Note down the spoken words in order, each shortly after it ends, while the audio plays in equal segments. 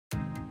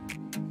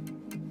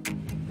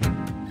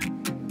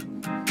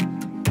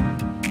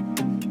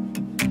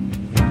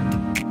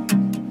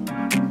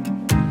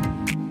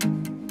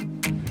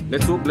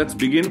let's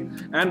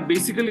begin. And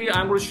basically,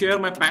 I'm going to share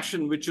my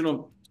passion, which,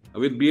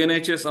 with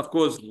BNHS, of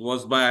course,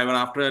 was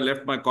after I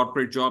left my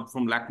corporate job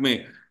from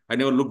Lakme, I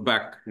never looked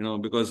back,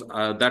 because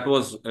that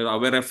was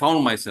where I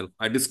found myself.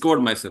 I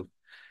discovered myself.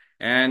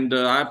 And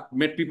I've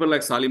met people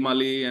like Salim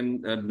Ali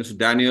and Mr.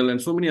 Daniel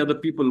and so many other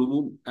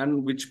people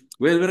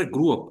where I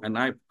grew up, and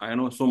I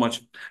know so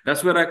much.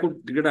 That's where I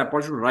could get an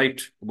opportunity to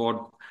write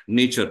about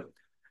nature.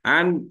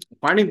 And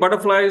finding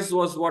butterflies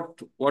was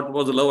what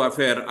was a love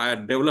affair I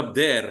had developed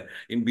there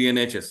in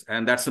BNHS,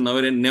 and that's a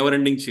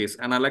never-ending chase.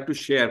 And I like to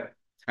share.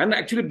 And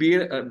actually,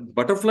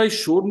 butterflies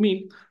showed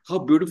me how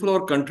beautiful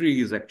our country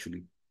is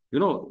actually.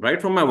 Right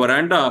from my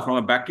veranda, from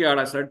my backyard,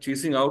 I started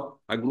chasing out.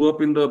 I grew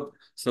up in the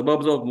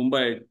suburbs of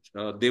Mumbai,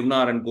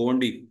 Devnar and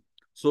Govandi.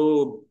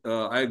 So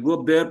I grew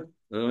up there,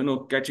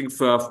 catching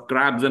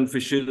crabs and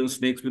fishes and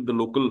snakes with the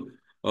local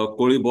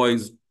Koli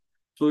boys.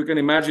 So you can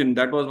imagine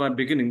that was my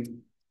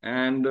beginning.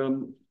 And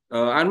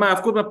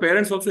of course, my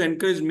parents also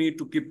encouraged me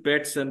to keep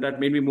pets, and that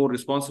made me more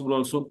responsible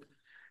also.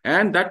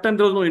 And that time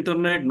there was no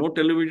internet, no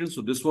television,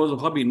 so this was a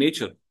hobby,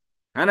 nature.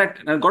 And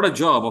I got a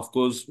job, of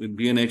course, with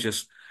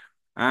BNHS.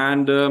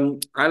 And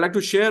I like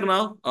to share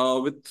now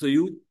with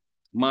you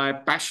my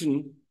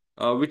passion,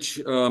 which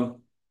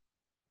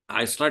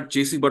I started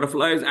chasing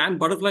butterflies, and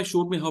butterflies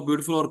showed me how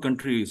beautiful our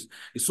country is.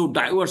 It's so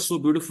diverse, so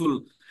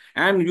beautiful.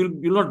 And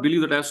you'll not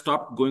believe that I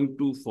stopped going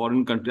to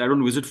foreign countries. I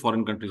don't visit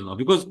foreign countries now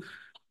because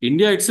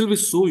India itself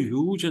is so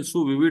huge and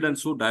so vivid and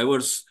so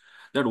diverse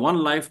that one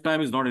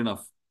lifetime is not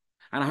enough.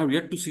 And I have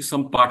yet to see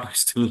some part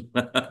still.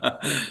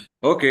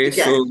 Okay,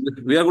 Yes, so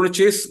we are going to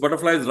chase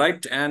butterflies,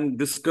 right, and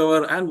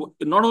discover, and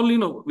not only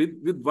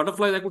with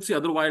butterflies, I could see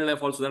other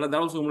wildlife also. That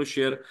also I'm going to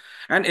share.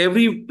 And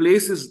every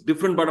place is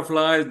different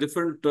butterflies,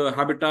 different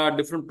habitat,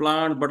 different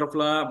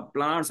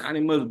plants,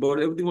 animals,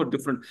 birds. Everything was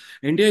different.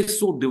 India is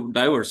so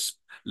diverse.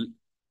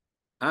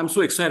 I'm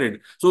so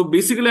excited. So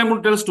basically, I'm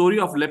going to tell a story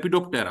of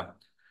Lepidoptera,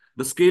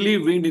 the scaly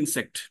winged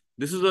insect.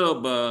 This is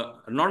a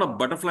not a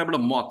butterfly but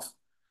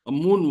a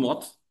moon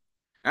moth.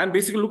 And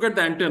basically, look at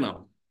the antenna,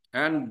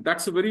 and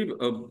that's a very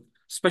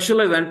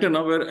specialized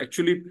antenna where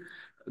actually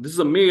this is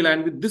a male,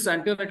 and with this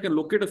antenna, it can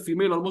locate a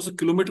female almost a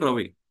kilometer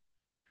away.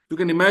 You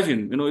can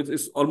imagine,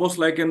 it's almost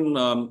like a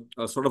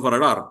sort of a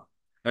radar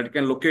that it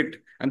can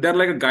locate, and they're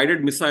like a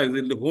guided missile.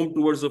 They'll home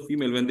towards the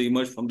female when they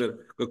emerge from their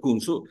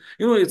cocoon. So,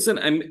 it's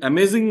an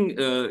amazing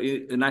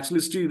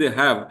naturality they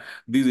have,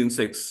 these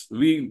insects.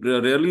 We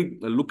rarely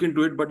look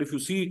into it, but if you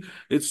see,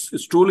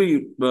 it's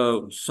truly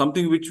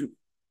something which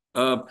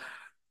uh,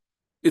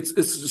 it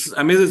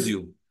amazes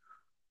you.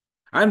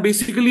 And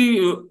basically,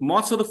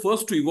 moths are the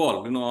first to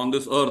evolve, on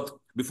this earth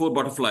before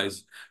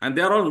butterflies. And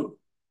they are all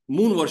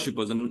moon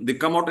worshippers, and they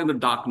come out in the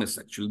darkness,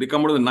 actually. They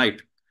come out in the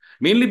night.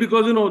 Mainly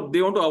because,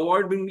 they want to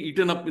avoid being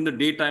eaten up in the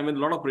daytime when a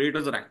lot of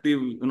predators are active,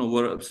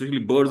 especially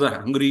birds are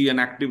hungry and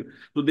active.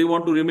 So they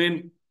want to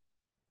remain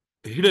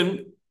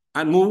hidden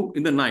and move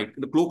in the night,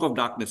 in the cloak of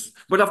darkness.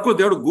 But of course,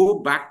 they have to go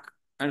back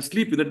and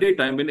sleep in the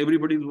daytime when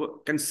everybody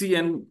can see.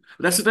 And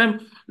that's the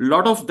time,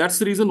 that's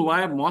the reason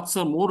why moths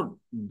are more,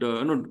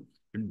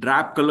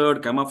 drab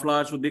colored,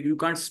 camouflage. So you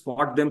can't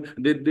spot them.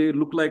 They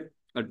look like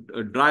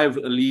dry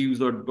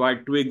leaves or dry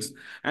twigs.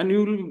 And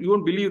you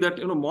won't believe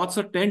that, moths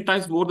are 10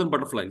 times more than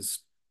butterflies.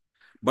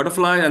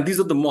 And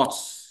these are the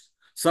moths.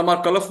 Some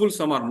are colorful,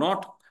 some are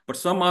not, but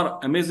some are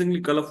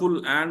amazingly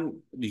colorful and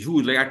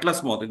huge, like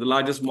Atlas moth is the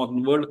largest moth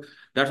in the world.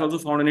 That's also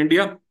found in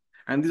India.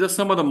 And these are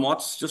some of the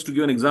moths. Just to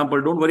give an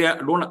example, don't worry,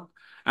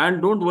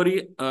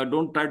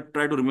 don't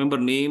try to remember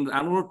names.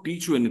 I'm not going to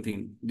teach you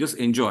anything. Just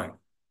enjoy.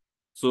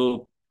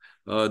 So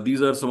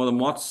these are some of the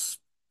moths.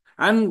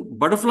 And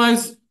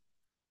butterflies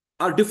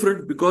are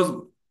different because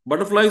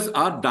butterflies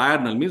are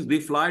diurnal, means they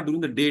fly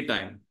during the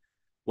daytime,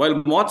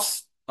 while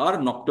moths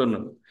are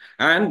nocturnal.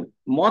 And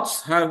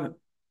moths have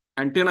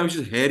antenna which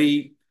is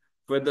hairy,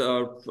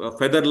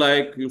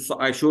 feather-like.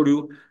 I showed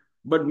you,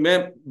 but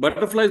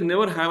butterflies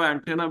never have an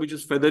antenna which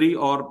is feathery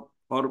or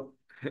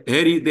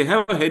hairy. They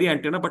have a hairy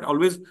antenna, but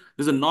always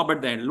there's a knob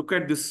at the end. Look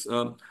at this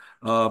uh,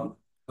 uh,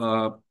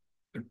 uh,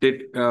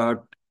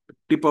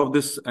 tip of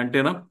this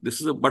antenna.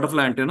 This is a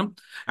butterfly antenna.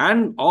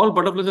 And all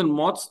butterflies and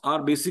moths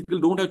are basically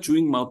don't have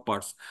chewing mouth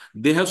parts.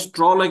 They have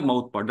straw-like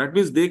mouth part. That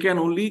means they can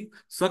only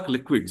suck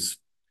liquids,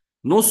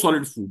 no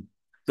solid food.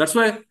 That's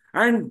why,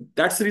 and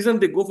that's the reason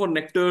they go for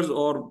nectars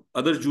or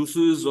other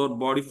juices or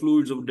body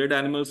fluids of dead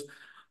animals,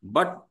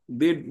 but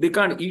they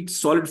can't eat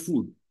solid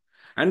food.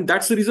 And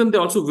that's the reason they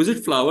also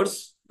visit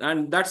flowers.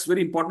 And that's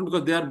very important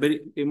because they are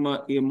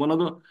one of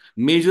the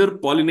major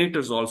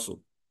pollinators also.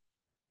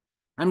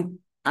 And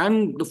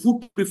the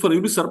food prefer,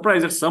 you'll be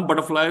surprised that some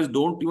butterflies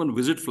don't even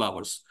visit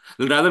flowers.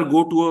 They'll rather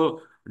go to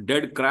a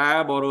dead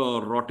crab or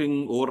a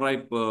rotting,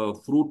 overripe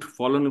fruit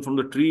fallen from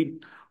the tree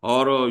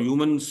or a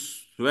human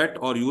sweat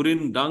or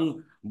urine,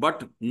 dung,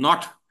 but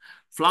not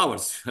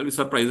flowers. You'll be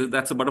surprised.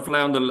 That's a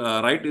butterfly on the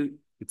right.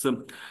 It's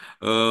a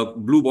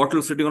blue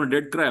bottle sitting on a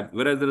dead crab,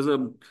 whereas there is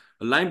a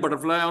lime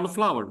butterfly on the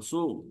flower.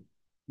 So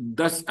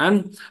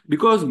and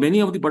because many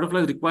of the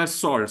butterflies require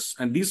salts,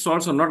 and these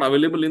salts are not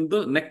available in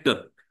the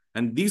nectar.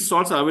 And these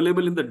salts are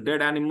available in the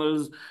dead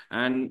animals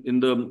and in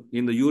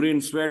the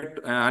urine, sweat,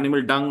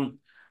 animal dung,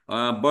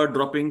 bird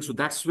droppings. So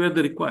that's where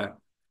they require,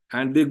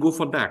 and they go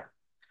for that.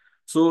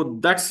 So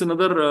that's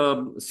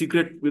another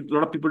secret which a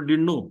lot of people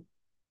didn't know.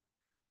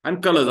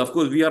 And colors, of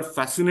course, we are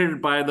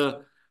fascinated by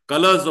the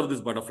colors of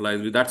these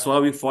butterflies. That's why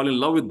we fall in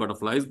love with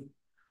butterflies.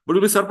 But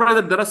you'll be surprised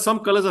that there are some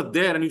colors are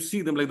there, and you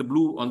see them like the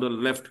blue on the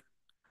left.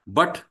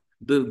 But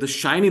the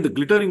shiny, the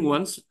glittering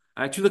ones,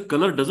 actually the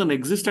color doesn't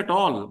exist at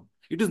all.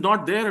 It is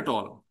not there at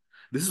all.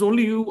 This is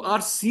only you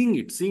are seeing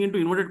it, seeing into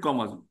inverted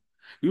commas.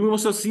 You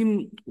must have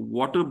seen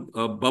water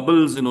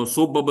bubbles,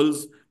 soap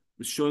bubbles,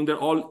 showing that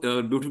all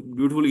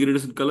beautiful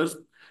iridescent colors.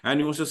 And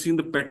you must have seen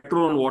the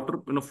petrol on water,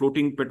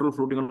 floating petrol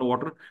floating on the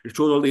water. It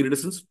shows all the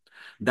iridescence.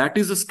 That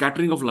is a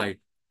scattering of light.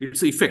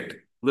 It's an effect.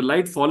 The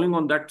light falling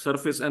on that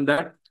surface, and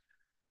that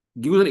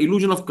gives an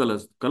illusion of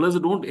colors. Colors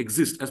don't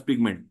exist as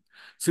pigment.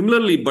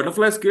 Similarly,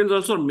 butterfly scales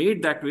also are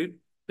made that way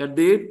that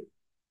they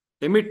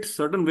emit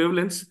certain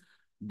wavelengths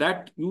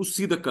that you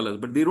see the colors,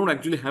 but they don't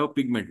actually have a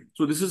pigment.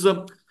 So this is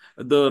the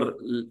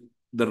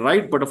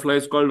right butterfly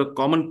is called a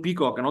common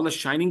peacock, and all the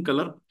shining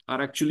color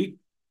are actually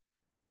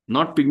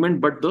not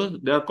pigment, but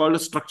they are called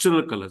as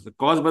structural colors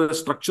caused by the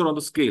structure on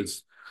the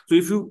scales. So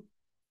if you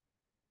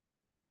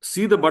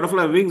see the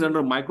butterfly wings under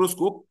a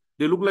microscope,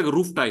 they look like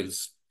roof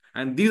tiles.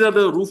 And these are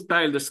the roof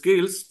tiles, the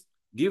scales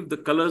give the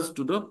colors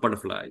to the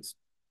butterflies.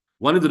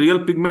 One is the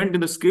real pigment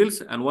in the scales,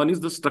 and one is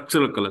the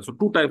structural color. So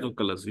two types of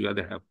colors you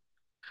either have.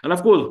 And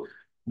of course,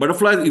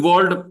 butterflies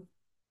evolved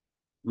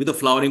with the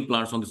flowering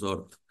plants on this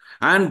earth.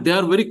 And they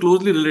are very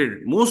closely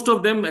related. Most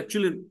of them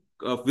actually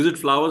visit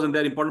flowers, and they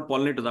are important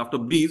pollinators. After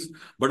bees,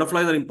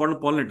 butterflies are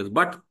important pollinators.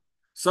 But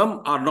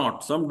some are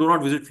not. Some do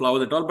not visit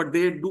flowers at all, but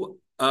they do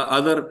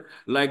other,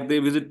 like they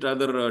visit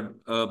other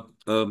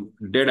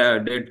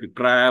dead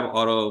crab,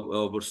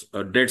 or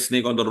a dead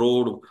snake on the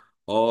road,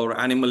 or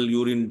animal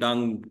urine,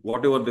 dung,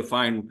 whatever they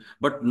find,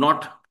 but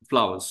not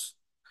flowers.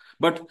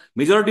 But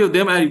majority of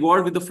them are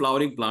evolved with the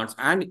flowering plants,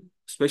 and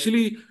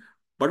especially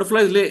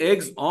butterflies lay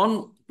eggs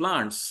on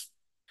plants,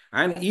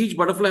 and each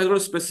butterfly has got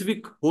a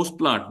specific host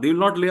plant. They will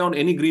not lay on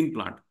any green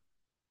plant.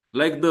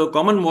 Like the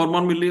common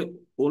mormon will lay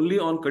only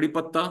on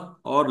kadipatta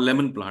or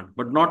lemon plant,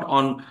 but not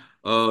on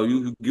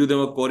you give them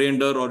a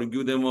coriander or you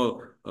give them a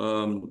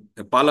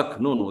palak.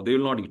 No, no, they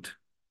will not eat.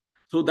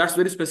 So that's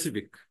very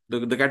specific.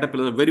 The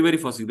caterpillars are very, very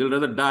fussy. They'll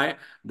rather die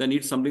than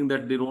eat something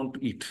that they don't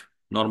eat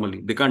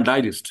normally. They can't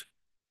digest.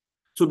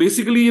 So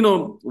basically,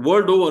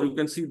 world over, you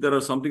can see there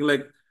are something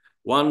like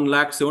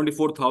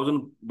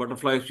 174,000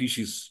 butterfly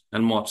species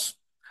and moths.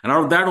 And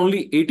out of that,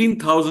 only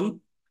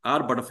 18,000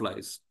 are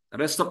butterflies. The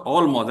rest are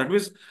all moths. That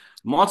means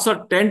moths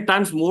are 10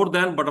 times more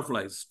than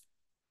butterflies.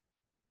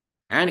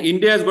 And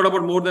India has got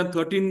about more than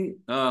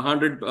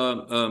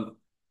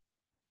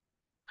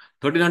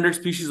 1,300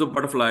 species of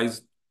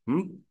butterflies.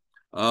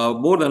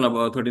 More than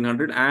about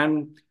 1,300.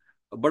 And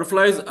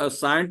butterflies,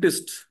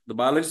 scientists, the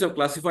biologists have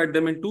classified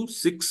them into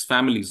 6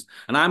 families.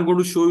 And I'm going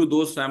to show you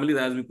those families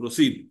as we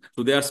proceed.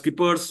 So they are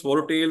skippers,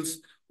 swallowtails,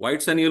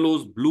 whites and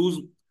yellows,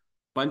 blues,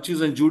 punches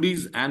and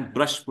judies, and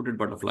brush-footed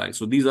butterflies.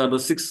 So these are the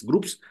 6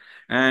 groups.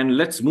 And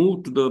let's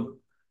move to the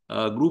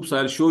groups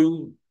I'll show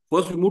you.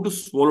 First, we move to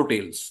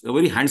swallowtails, a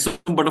very handsome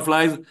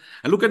butterflies.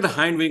 And look at the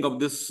hind wing of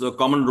this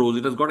common rose.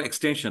 It has got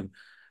extension.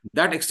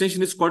 That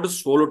extension is called a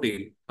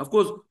swallowtail. Of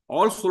course,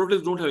 all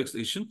swallowtails don't have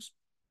extensions,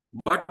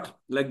 but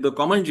like the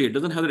common jay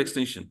doesn't have that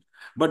extension.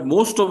 But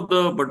most of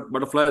the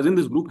butterflies in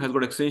this group has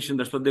got extension.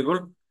 That's what they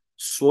call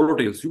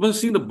swallowtails. You must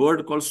see the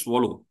bird called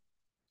swallow,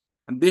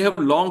 and they have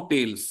long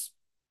tails.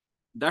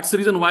 That's the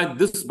reason why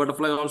this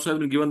butterfly also has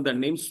been given the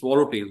name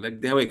swallowtail. Like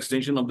they have an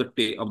extension of the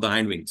tail of the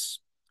hind wings,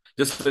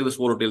 just like the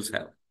swallowtails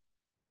have.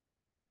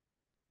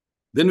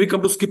 Then we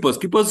come to skippers.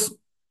 Skippers,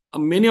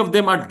 many of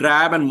them are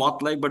drab and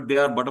moth-like, but they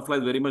are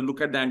butterflies very much. Look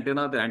at the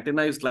antenna. The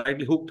antenna is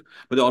slightly hooked,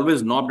 but they're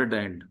always knobbed at the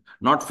end.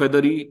 Not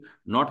feathery,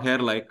 not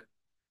hair-like.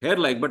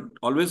 Hair-like, but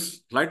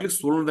always slightly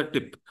swollen at the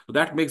tip. So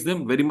that makes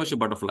them very much a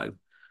butterfly.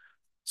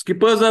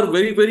 Skippers are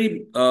very,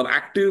 very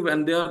active,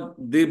 and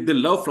they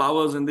love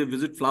flowers, and they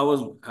visit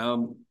flowers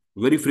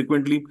very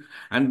frequently.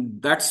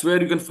 And that's where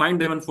you can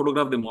find them and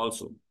photograph them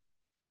also.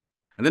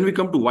 And then we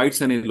come to whites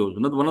and yellows,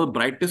 one of the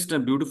brightest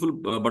and beautiful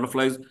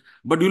butterflies.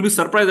 But you'll be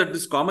surprised that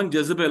this common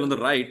Jezebel on the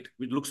right,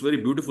 which looks very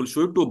beautiful,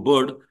 show it to a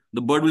bird,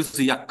 the bird will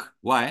say yuck.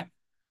 Why?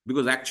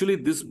 Because actually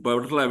this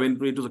butterfly, when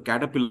it was a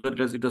caterpillar,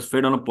 it has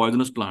fed on a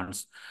poisonous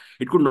plants.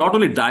 It could not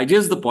only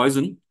digest the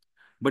poison,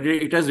 but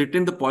it has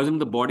retained the poison in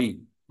the body,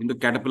 in the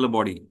caterpillar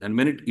body. And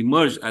when it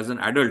emerged as an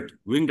adult,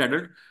 winged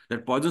adult,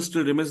 that poison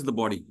still remains in the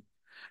body.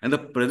 And the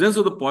presence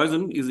of the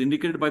poison is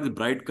indicated by the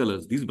bright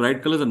colors. These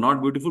bright colors are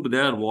not beautiful, but they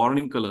are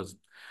warning colors.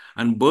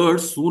 And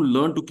birds soon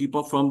learn to keep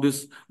up from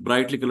this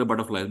brightly colored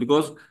butterflies,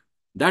 because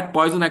that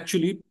poison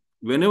actually,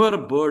 whenever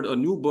a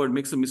new bird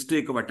makes a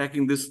mistake of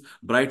attacking this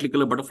brightly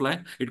colored butterfly,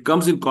 it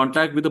comes in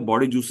contact with the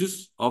body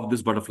juices of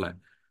this butterfly.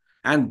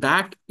 And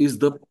that is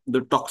the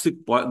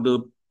toxic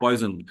the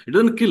poison. It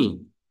doesn't kill,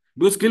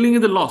 because killing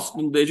is the loss,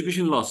 the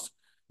education lost.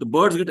 the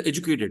birds get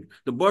educated.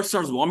 The bird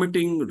starts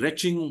vomiting,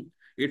 retching,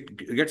 it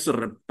gets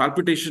a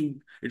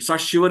palpitation, it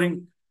starts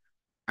shivering,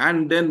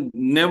 and then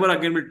never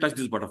again will touch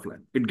this butterfly.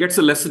 It gets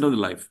a lesson of the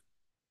life.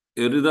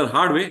 It is a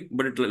hard way,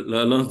 but it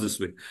learns this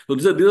way. So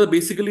these are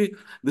basically,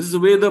 this is the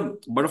way the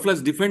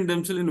butterflies defend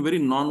themselves in a very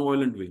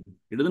non-violent way.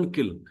 It doesn't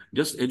kill,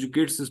 just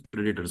educates its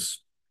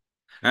predators.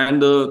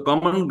 And the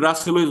common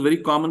grass yellow is very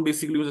common.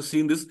 Basically, we have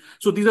seen this.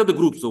 So these are the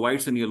groups, the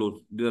whites and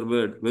yellows. They are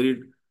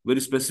very,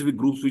 very specific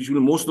groups, which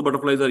most of the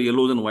butterflies are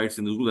yellows and whites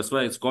in this group. That's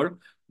why it's called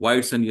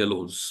whites and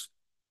yellows.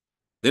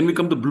 Then we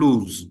come to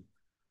blues.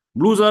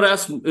 Blues are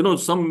as,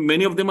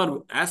 many of them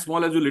are as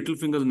small as your little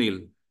finger's nail.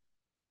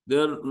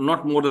 They're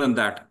not more than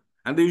that.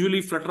 And they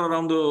usually flutter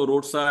around the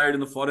roadside in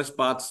the forest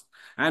paths.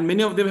 And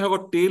many of them have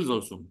got tails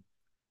also.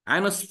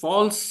 And a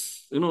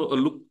false, a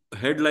look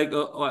head like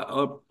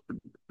a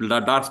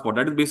dark spot.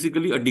 That is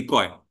basically a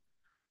decoy.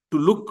 To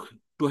look,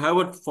 to have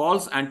a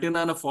false antenna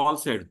and a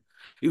false head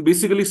is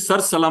basically sar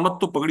salamat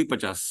to pagdi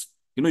pachas.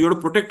 You have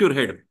to protect your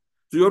head.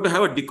 So you have to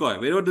have a decoy.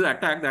 Wherever the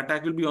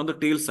attack will be on the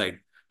tail side.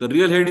 The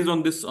real head is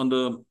on this, on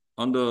the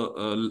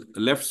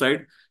left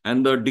side,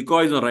 and the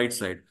decoy is on the right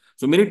side.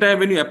 So many times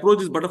when you approach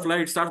this butterfly,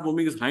 it starts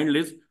moving its hind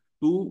legs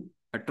to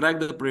attract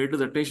the predator's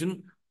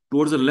attention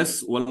towards a less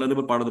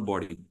vulnerable part of the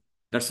body.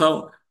 That's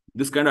how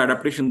this kind of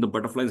adaptation the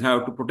butterflies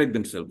have to protect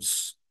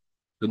themselves.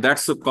 So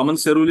that's a common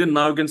cerulean.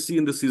 Now you can see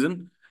in this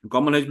season,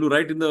 common hedge blue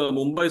right in the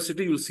Mumbai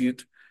city, you'll see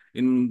it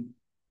in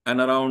and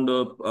around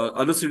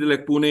other cities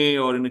like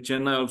Pune or in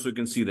Chennai also you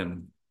can see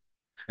them.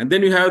 And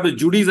then you have the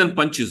Judies and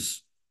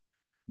Punches.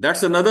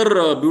 That's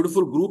another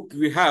beautiful group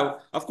we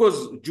have. Of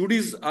course,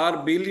 Judies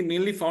are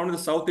mainly found in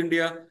the South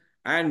India,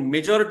 and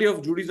majority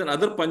of Judies and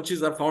other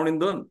Punches are found in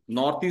the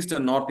Northeast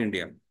and North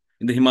India,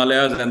 in the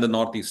Himalayas and the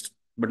Northeast,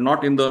 but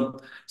not in the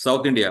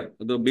South India.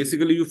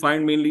 Basically, you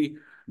find mainly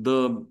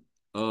the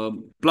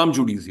plum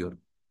Judies here.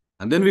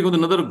 And then we got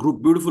another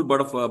group, beautiful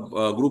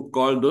group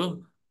called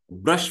the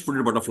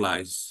brush-footed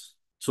butterflies.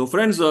 So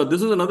friends,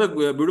 this is another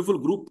beautiful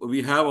group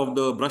we have of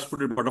the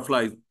brush-footed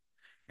butterflies.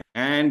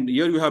 And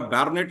here you have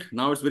baronet.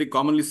 Now it's very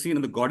commonly seen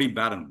in the gaudy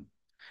baron.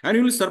 And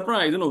you'll be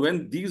surprised,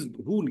 when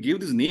who gave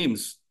these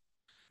names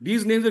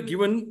are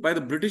given by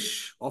the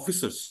British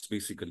officers,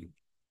 basically.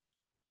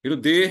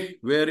 They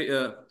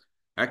were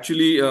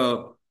actually,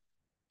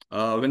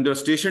 when they were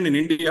stationed in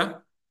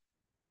India,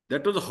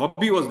 that was a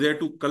hobby was there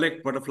to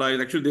collect butterflies.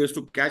 Actually, they used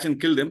to catch and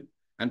kill them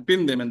and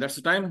pin them. And that's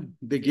the time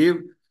they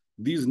gave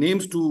these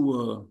names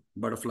to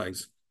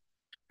butterflies.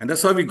 And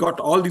that's how we got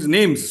all these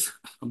names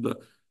of the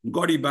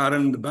gaudy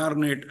baron, the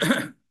baronet,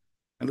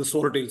 and the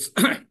swordtails.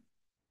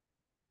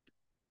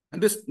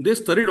 And they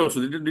studied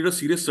also. They did a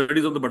serious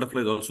studies of the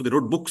butterflies also. They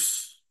wrote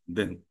books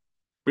then.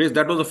 Because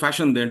that was a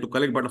fashion then, to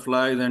collect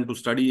butterflies and to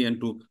study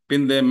and to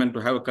pin them and to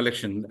have a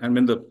collection. And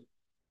when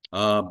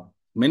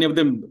many of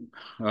them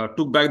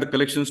took back the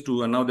collections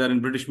to, and now they're in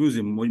British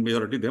Museum,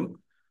 majority of them.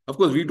 Of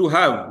course, we do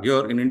have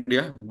here in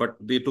India, but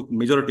they took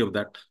majority of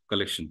that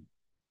collection.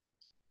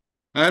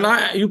 And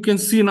you can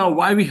see now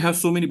why we have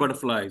so many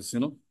butterflies,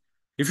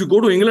 If you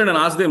go to England and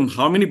ask them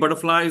how many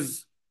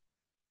butterflies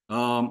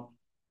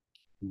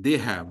they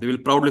have, they will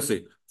proudly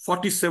say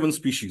 47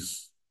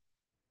 species.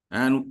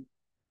 And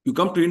you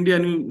come to India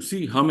and you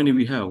see how many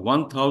we have,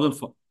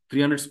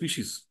 1,300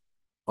 species,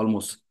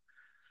 almost.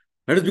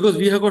 That is because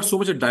we have got so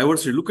much of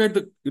diversity. Look at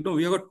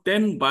we have got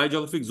 10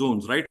 biogeographic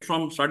zones, right?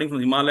 Starting from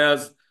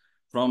Himalayas,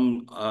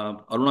 from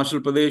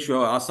Arunachal Pradesh, you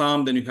have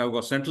Assam, then you have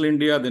got Central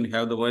India, then you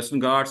have the Western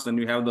Ghats, then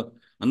you have the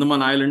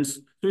Andaman Islands.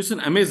 So it's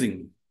an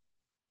amazing.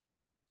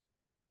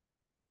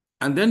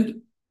 And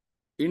then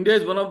India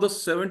is one of the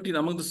 17,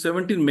 among the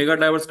 17 mega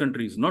diverse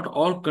countries. Not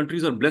all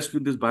countries are blessed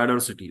with this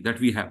biodiversity that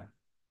we have.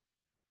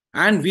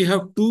 And we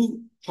have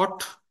two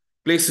hot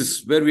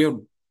places where we have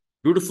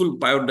beautiful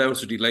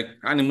biodiversity, like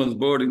animals,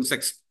 birds,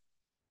 insects.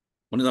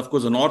 One is, of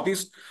course, the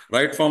Northeast,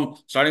 right from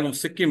starting from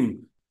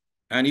Sikkim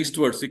and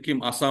eastward,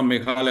 Sikkim, Assam,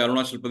 Meghalaya,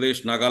 Arunachal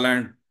Pradesh,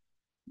 Nagaland,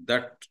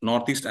 that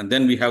Northeast. And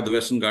then we have the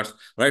Western Ghats,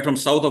 right from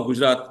south of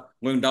Gujarat,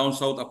 going down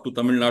south up to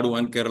Tamil Nadu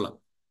and Kerala.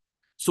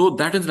 So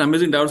that is an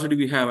amazing diversity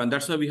we have. And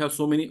that's why we have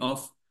so many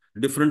of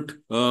different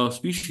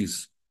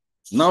species.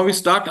 Now we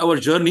start our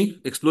journey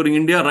exploring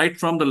India right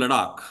from the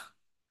Ladakh.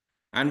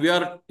 And we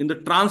are in the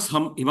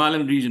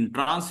Trans-Himalayan region.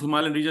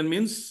 Trans-Himalayan region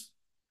means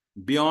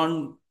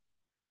beyond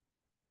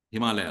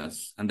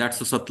Himalayas. And that's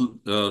the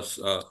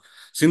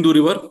Sindhu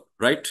River,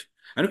 right?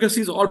 And you can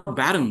see it's all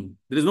barren.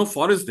 There is no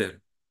forest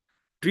there.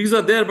 Trees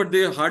are there, but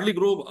they hardly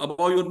grow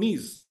above your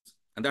knees.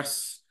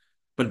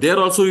 But there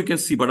also you can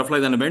see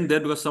butterflies. And I went there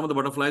because some of the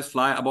butterflies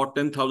fly about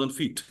 10,000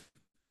 feet.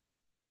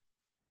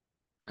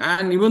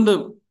 And even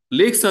the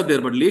lakes are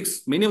there, but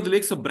many of the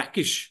lakes are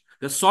brackish.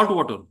 They're salt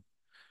water.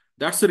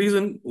 That's the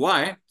reason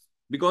why,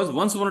 because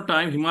once upon a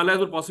time, Himalayas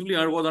were possibly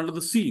was under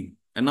the sea,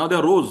 and now they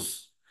are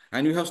rose.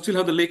 And you still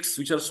have the lakes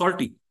which are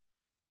salty.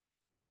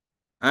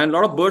 And a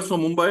lot of birds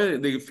from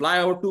Mumbai, they fly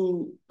out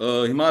to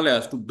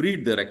Himalayas to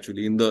breed there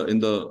actually in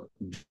the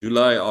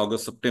July,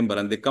 August, September,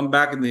 and they come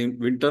back in the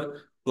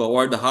winter to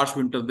avoid the harsh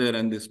winter there,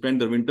 and they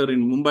spend their winter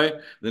in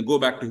Mumbai, then go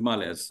back to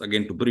Himalayas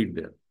again to breed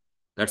there.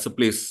 That's a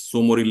place,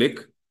 Somori Lake.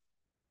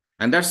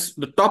 And that's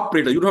the top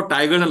predator. You don't have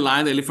tigers and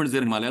lions, elephants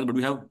there in Himalayas, but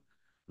we have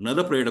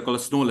another predator called a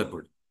snow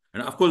leopard.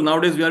 And of course,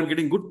 nowadays we are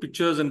getting good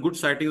pictures and good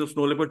sightings of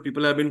snow leopard.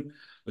 People have been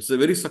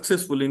very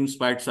successful in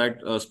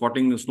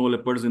spotting snow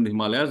leopards in the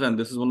Himalayas, and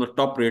this is one of the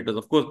top predators.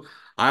 Of course,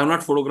 I have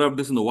not photographed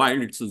this in the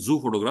wild; it's a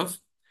zoo photograph.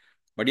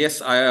 But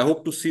yes, I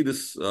hope to see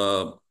this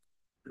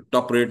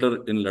top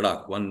predator in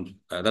Ladakh. One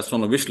that's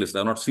on a wish list. I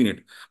have not seen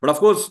it, but of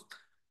course,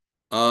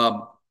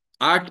 uh,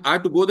 I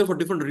had to go there for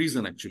different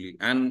reason actually,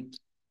 and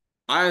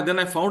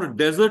I found a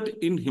desert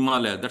in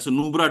Himalaya. That's a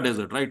Nubra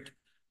desert, right?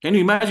 Can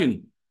you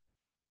imagine?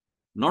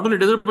 Not only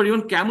desert, but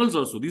even camels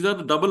also. These are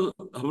the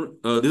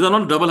these are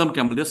not double hump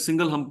camels. They're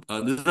single hump.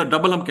 These are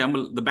double hump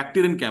camel, the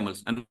bacterian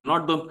camels, and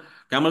not the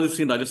camels you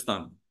see in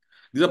Rajasthan.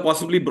 These are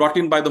possibly brought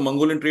in by the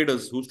Mongolian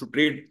traders who used to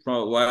trade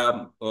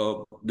via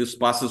these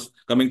passes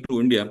coming to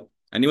India,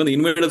 and even the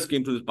invaders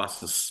came through these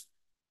passes.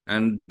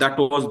 And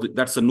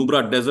that's a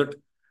Nubra desert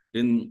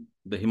in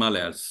the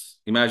Himalayas.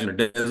 Imagine a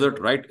desert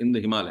right in the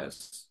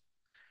Himalayas.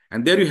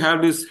 And there you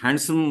have this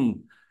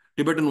handsome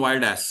Tibetan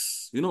wild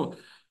ass.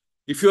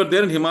 If you are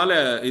there in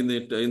Himalaya, in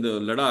the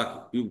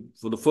Ladakh,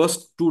 for the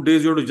first 2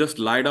 days, you have to just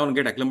lie down and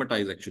get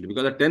acclimatized actually.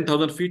 Because at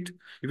 10,000 feet,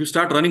 if you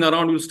start running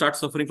around, you'll start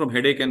suffering from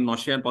headache and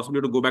nausea and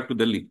possibly to go back to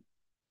Delhi.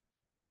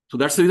 So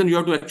that's the reason you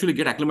have to actually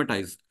get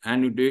acclimatized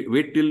and you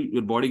wait till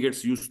your body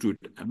gets used to it.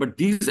 But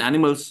these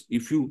animals,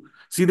 if you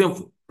see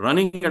them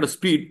running at a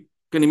speed, you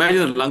can imagine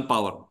the lung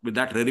power with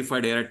that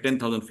rarefied air at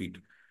 10,000 feet.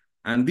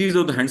 And these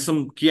are the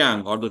handsome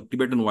Kiang or the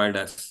Tibetan wild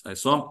ass I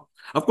saw.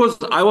 Of course,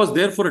 I was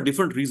there for a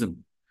different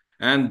reason.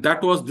 And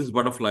that was this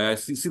butterfly. I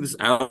see this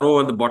arrow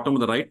at the bottom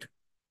of the right.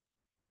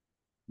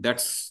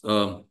 That's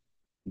the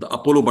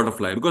Apollo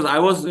butterfly. Because I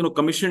was,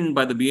 commissioned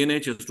by the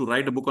BNHS to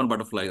write a book on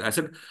butterflies. I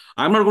said,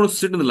 I'm not going to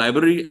sit in the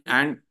library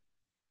and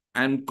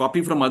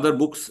copy from other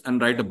books and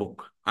write a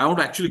book. I want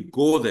to actually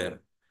go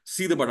there,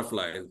 see the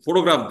butterflies,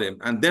 photograph them,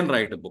 and then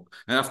write a book.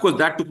 And of course,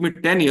 that took me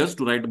 10 years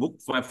to write a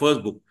book for my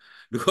first book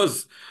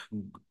because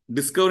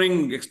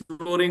discovering,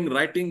 exploring,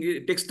 writing,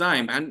 it takes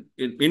time. And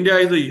India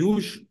is a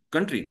huge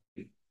country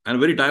and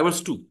very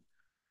diverse too.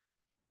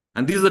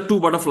 And these are the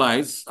two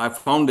butterflies I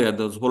found there,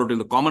 the swallowtail,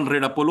 the common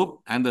red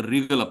Apollo and the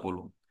regal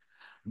Apollo.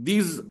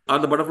 These are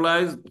the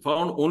butterflies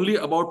found only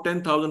about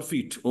 10,000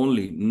 feet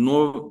only,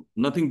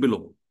 nothing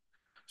below.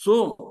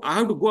 So I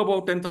have to go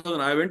about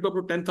 10,000. I went up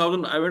to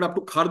 10,000. I went up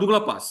to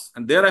Khardugla Pass.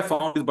 And there I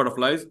found these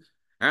butterflies.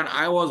 And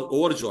I was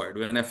overjoyed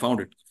when I found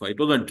it. So it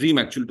was a dream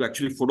actually to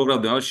actually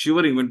photograph them. I was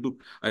shivering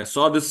I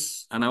saw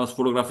this and I was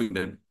photographing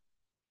them.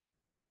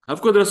 Of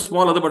course, there are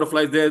small other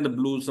butterflies there in the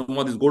blue, some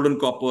of this golden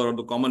copper or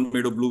the common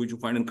meadow blue, which you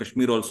find in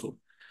Kashmir also.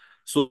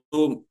 So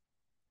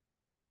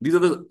these are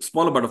the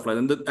smaller butterflies.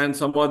 And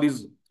some of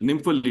these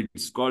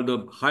nymphalids called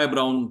the high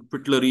brown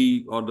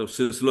fritillary or the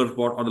silver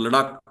spot or the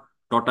Ladakh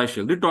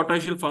tortoiseshell. The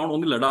tortoiseshell found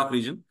only Ladakh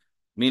region.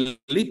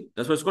 Mainly,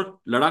 that's why it's called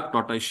Ladakh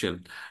tortoiseshell.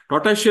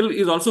 Tortoiseshell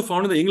is also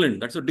found in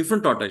England. That's a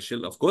different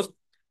tortoiseshell, of course,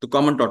 the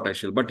common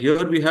tortoiseshell. But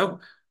here we have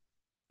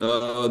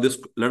this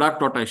Ladakh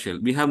tortoiseshell.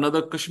 We have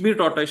another Kashmir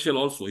tortoiseshell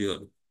also here.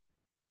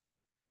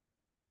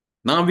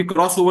 Now we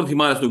cross over the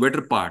Himalayas to the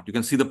wetter part. You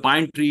can see the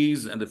pine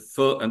trees and the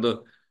fir and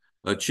the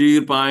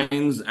cheer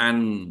pines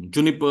and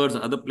junipers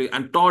and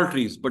and tall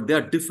trees, but they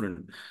are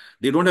different.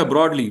 They don't have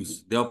broad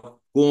leaves. They have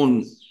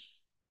cone,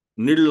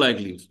 needle-like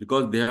leaves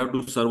because they have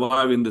to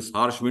survive in this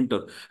harsh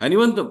winter. And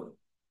even the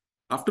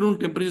afternoon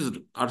temperatures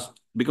are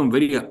become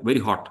very, very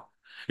hot.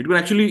 You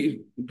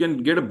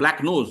can get a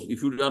black nose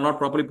if you are not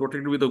properly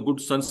protected with a good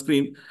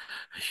sunscreen.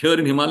 Here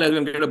in Himalayas,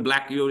 you can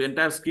get your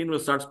entire skin will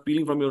start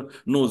peeling from your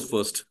nose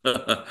first.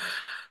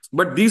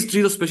 But these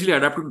trees are specially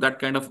adapted to that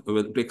kind of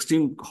to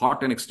extreme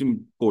hot and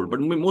extreme cold.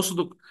 But most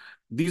of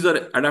these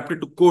are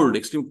adapted to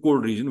extreme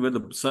cold region where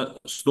the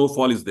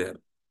snowfall is there.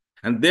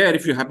 And there,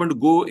 if you happen to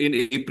go in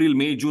April,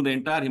 May, June, the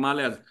entire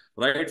Himalayas,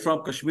 right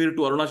from Kashmir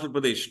to Arunachal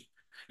Pradesh,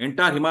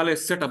 entire Himalaya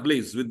is set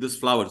ablaze with these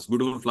flowers,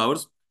 beautiful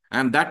flowers,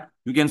 and that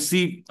you can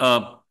see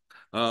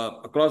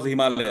across the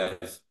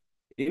Himalayas.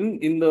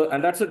 And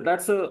that's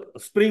a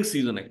spring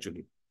season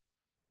actually.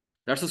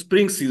 That's a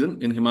spring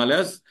season in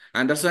Himalayas,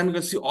 and that's time you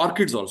can see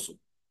orchids also.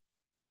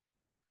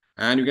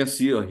 And you can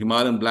see a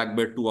Himalayan black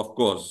bear too, of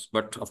course.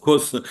 But of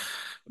course,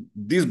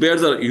 these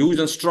bears are huge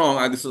and strong.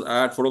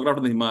 I had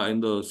photographed in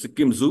the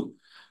Sikkim Zoo,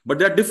 but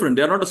they are different.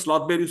 They are not a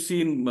sloth bear you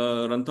see in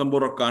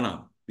Ranthambore or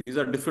Kana. These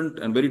are different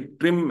and very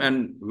trim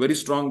and very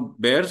strong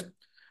bears,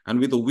 and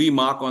with a V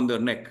mark on their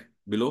neck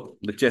below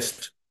the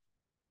chest,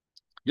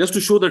 just to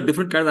show the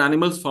different kinds of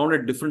animals found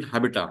at different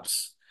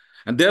habitats.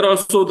 And there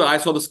also I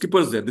saw the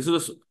skippers there. This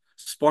is a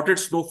spotted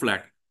snow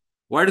flat.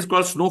 Why it is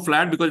called snow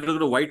flat? Because it has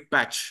got a white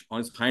patch on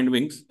its hind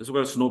wings. It's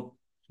called snow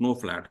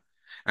flat.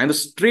 And the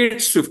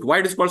straight swift. Why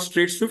it is called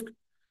straight swift?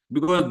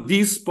 Because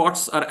these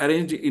spots are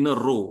arranged in a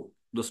row.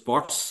 The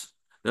spots.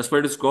 That's why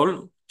it is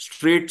called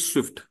straight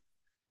swift,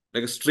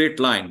 like a straight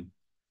line.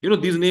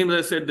 These names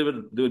I said they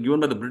were given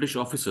by the British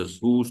officers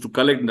who used to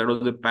collect. That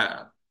was the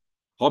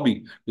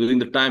hobby during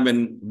the time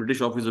when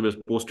British officer was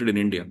posted in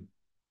India.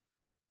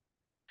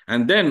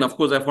 And then, of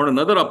course, I found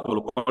another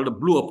Apollo called the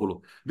Blue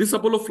Apollo. This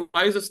Apollo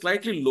flies at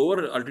slightly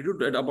lower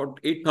altitude at about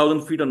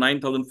 8,000 feet or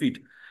 9,000 feet.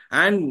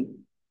 And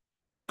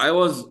I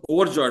was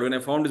overjoyed when I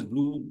found this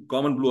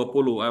common blue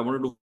Apollo. I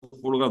wanted to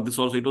photograph this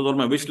also. It was on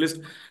my wish list.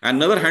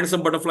 Another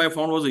handsome butterfly I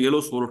found was a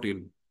yellow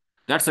swallowtail.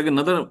 That's again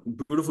another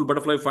beautiful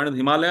butterfly you find in the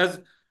Himalayas.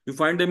 You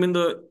find them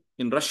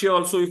in Russia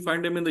also. You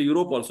find them in the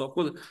Europe also. Of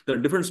course, there are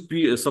different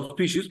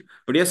subspecies,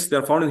 but yes, they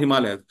are found in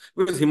Himalayas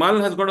because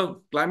Himalaya has got a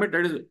climate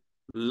that is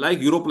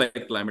like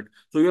Europe-like climate.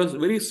 So you have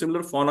very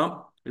similar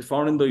fauna is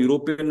found in the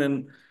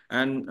European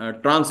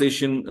and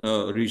Trans-Asian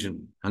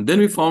region. And then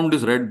we found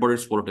this red-bodied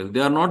swallowtail. They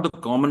are not the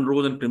common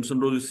rose and crimson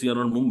rose you see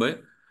around Mumbai,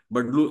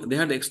 but they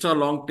had extra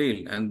long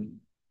tail.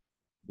 And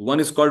one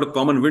is called a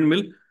common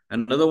windmill,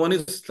 and another one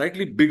is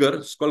slightly bigger.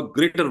 It's called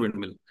greater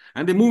windmill.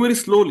 And they move very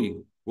slowly.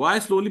 Why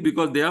slowly?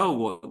 Because they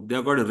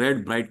have got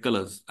red, bright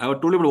colors. I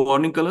told you about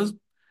warning colors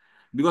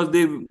because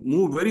they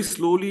move very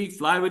slowly,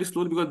 fly very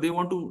slowly because they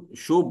want to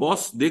show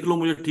boss, देख लो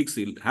मुझे ठीक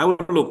से. Have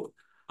a look.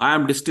 I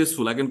am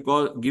distasteful. I can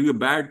give you a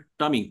bad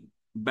tummy,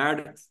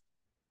 bad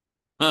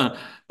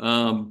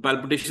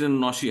palpitation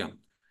and nausea.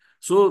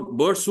 So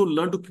birds should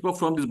learn to keep up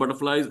from these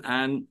butterflies,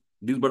 and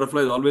these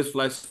butterflies always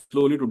fly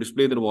slowly to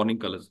display their warning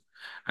colors.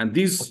 And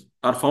these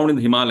are found in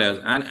the Himalayas,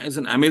 and it's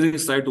an amazing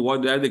sight to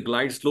watch. There they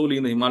glide slowly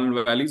in the Himalayan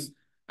valleys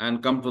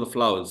and come to the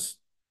flowers.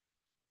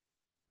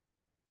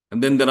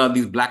 And then there are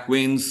these black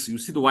veins. You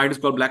see the white is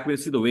called black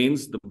veins. See the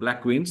veins, the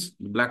black veins,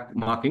 the black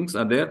markings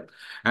are there.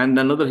 And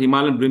another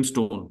Himalayan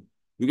brimstone.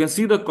 You can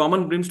see the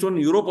common brimstone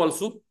in Europe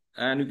also.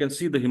 And you can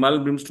see the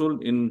Himalayan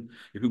brimstone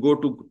if you go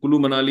to Kulu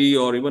Manali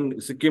or even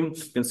Sikkim,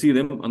 you can see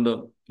them on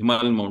the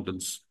Himalayan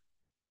mountains.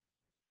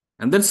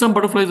 And then some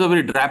butterflies are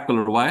very drab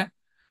color. Why?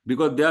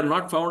 Because they are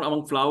not found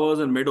among flowers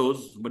and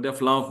meadows, but they're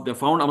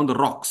found among the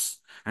rocks.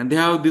 And they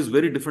have this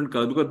very different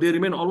color because they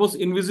remain almost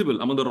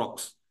invisible among the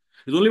rocks.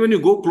 It's only when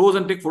you go close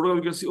and take photo,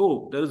 you can see,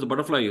 oh, there is a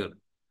butterfly here.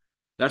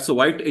 That's a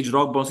white edge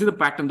rock bound. See the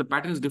pattern. The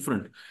pattern is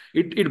different.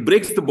 It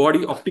breaks the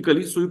body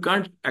optically, so you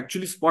can't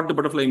actually spot the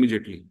butterfly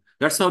immediately.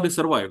 That's how they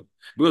survive.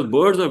 Because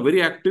birds are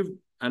very active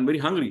and very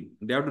hungry.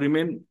 They have to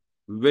remain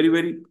very,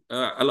 very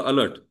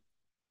alert.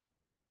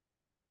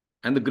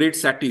 And the great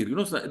satyr,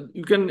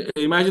 you can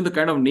imagine the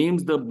kind of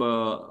names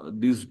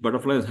these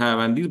butterflies have.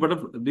 And these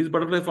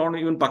butterflies found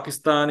even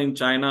Pakistan, in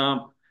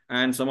China,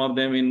 and some of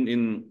them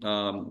in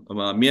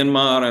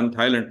Myanmar and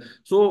Thailand.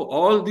 So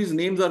all these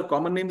names are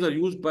common names are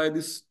used by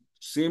these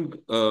same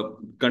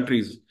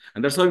countries,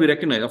 and that's how we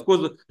recognize. Of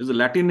course, there's a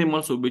Latin name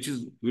also, which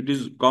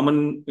is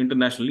common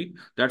internationally.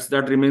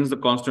 That remains the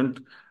constant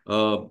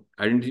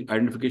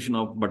identification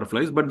of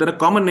butterflies. But there are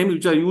common names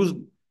which are used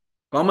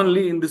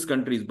commonly in these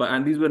countries,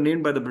 and these were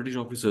named by the British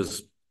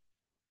officers.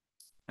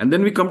 And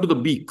then we come to the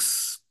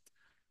beaks.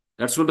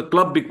 That's what the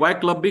club beak. Why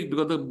club beak?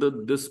 Because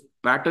this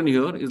pattern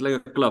here is like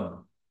a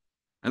club.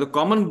 And the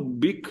common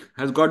beak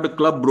has got the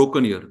club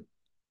broken here.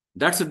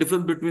 That's the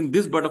difference between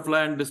this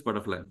butterfly and this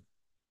butterfly.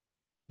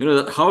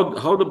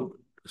 How the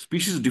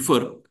species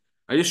differ.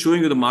 I'm just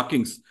showing you the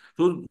markings.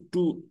 So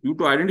to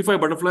identify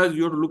butterflies,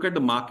 you have to look at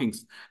the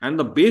markings.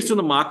 And based on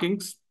the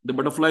markings, the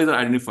butterflies are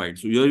identified.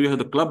 So here you have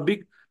the club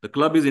beak. The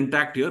club is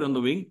intact here on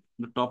the wing.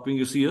 The top wing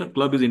you see here,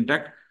 club is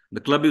intact. The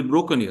club is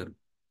broken here.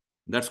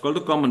 That's called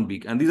the common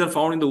beak. And these are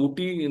found in the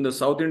Ooty, in the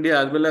South India,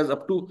 as well as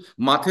up to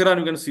Matheran.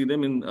 You can see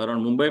them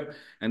around Mumbai.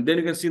 And then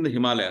you can see in the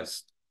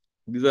Himalayas.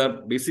 These are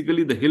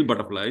basically the hill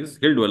butterflies,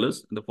 hill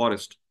dwellers in the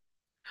forest.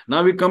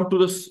 Now we come to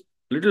this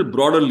little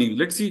broader leaf.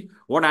 Let's see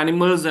what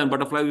animals and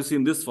butterflies you see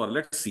in this forest.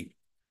 Let's see.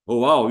 Oh,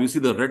 wow. You see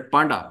the red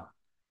panda.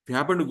 If you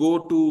happen to go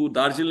to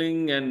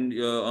Darjeeling and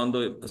on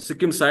the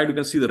Sikkim side, you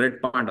can see the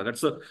red panda.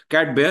 That's a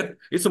cat bear.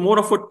 It's a more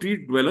of a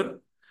tree dweller.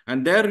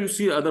 And there you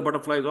see other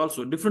butterflies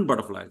also, different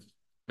butterflies.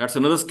 That's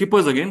another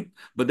skippers again,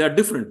 but they are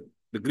different.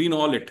 The green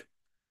aulet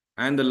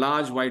and the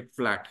large white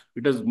flat.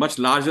 It is much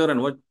larger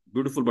and what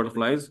beautiful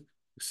butterflies.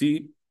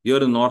 See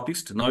here in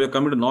Northeast. Now we are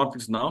coming to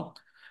Northeast now.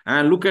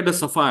 And look at the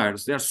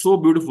sapphires. They are so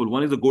beautiful.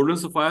 One is the golden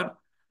sapphire,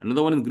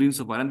 another one is green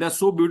sapphire. And they are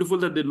so beautiful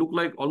that they look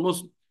like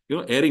almost,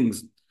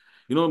 earrings.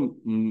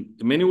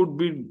 Many would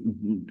be,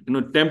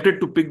 tempted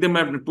to pick them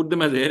up and put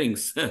them as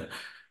earrings.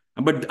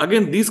 But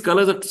again, these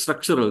colors are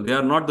structural. They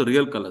are not the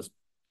real colors.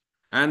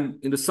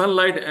 And in the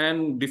sunlight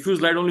and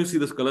diffuse light only you see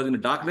this colors. In the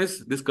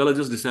darkness, this color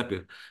just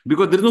disappear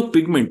because there is no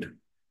pigment,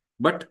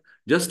 but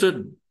just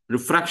a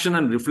refraction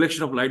and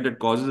reflection of light that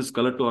causes this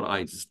color to our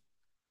eyes.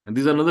 And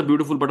these are another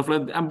beautiful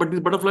butterflies. But these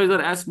butterflies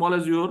are as small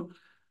as your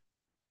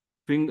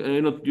finger,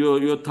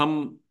 your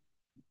thumbnail.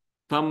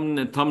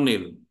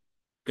 You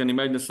can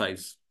imagine the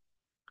size.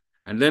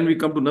 And then we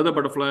come to another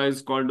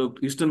butterflies called the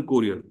Eastern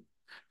Courier.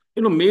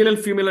 Male and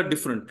female are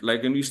different.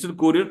 Like in Eastern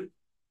Courier,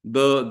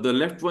 the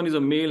left one is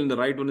a male and the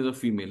right one is a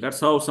female. That's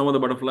how some of the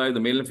butterflies, the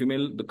male and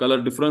female, the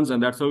color difference,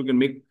 and that's how you can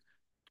make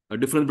a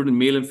difference between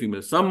male and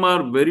female. Some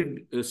are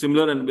very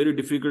similar and very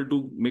difficult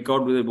to make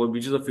out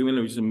which is a female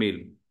and which is a male.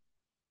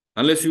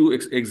 Unless you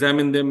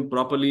examine them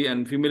properly,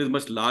 and female is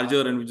much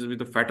larger and which is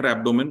with a fatter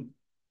abdomen.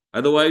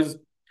 Otherwise,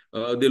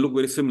 they look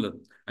very similar.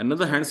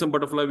 Another handsome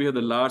butterfly, we have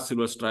the large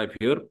silver stripe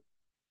here.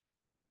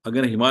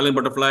 Again, a Himalayan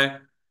butterfly.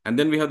 And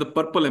then we have the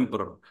purple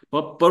emperor.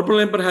 Purple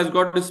emperor has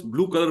got this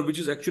blue color, which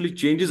is actually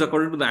changes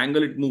according to the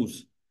angle it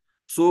moves.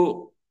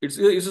 So it's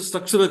a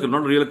structural color,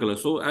 not a real color.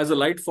 So as the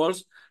light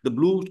falls, the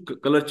blue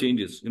color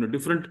changes.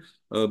 Different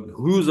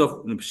hues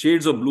of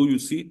shades of blue you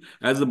see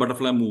as the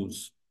butterfly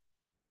moves.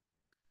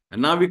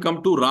 And now we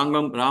come to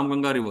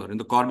Ramganga River in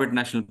the Corbett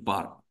National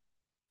Park.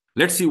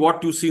 Let's see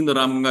what you see in the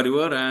Ramganga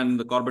River and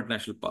the Corbett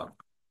National Park.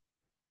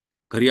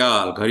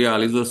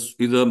 Gharial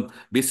is a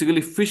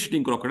basically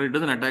fish-eating crocodile. It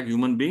doesn't attack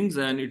human beings,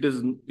 and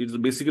it's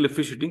basically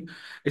fish-eating.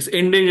 It's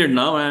endangered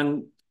now,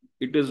 and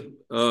it has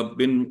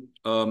been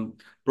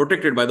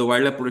protected by the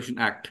Wildlife Protection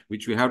Act,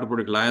 which we have to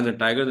protect lions and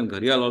tigers, and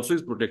Gharial also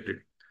is protected.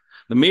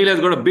 The male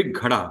has got a big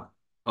ghada,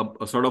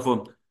 a sort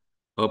of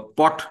a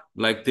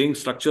pot-like thing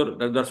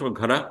structure. That's what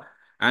ghada,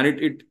 and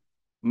it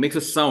makes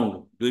a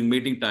sound during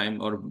mating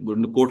time or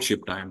during the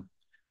courtship time.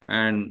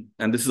 And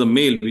this is a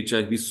male which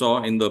we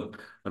saw in the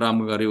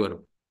Ramganga River.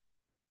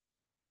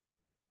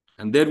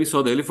 And there we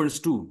saw the elephants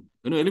too.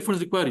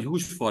 Elephants require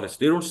huge forests.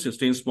 They don't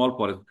stay in small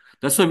forests.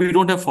 That's why we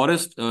don't have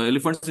forest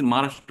elephants in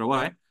Maharashtra.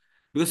 Why?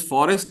 Because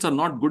forests are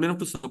not good enough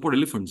to support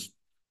elephants.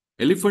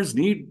 Elephants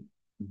need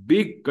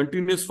big,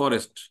 continuous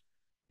forests.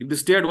 If they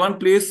stay at one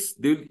place,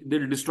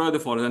 they'll destroy the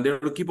forest and they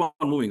have to keep on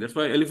moving. That's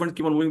why elephants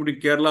keep on moving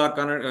between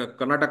Kerala,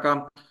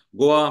 Karnataka,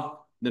 Goa,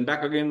 then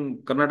back again,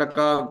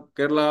 Karnataka,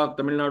 Kerala,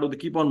 Tamil Nadu. They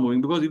keep on moving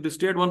because if they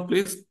stay at one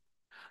place,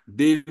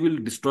 they will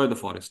destroy the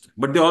forest.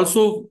 But they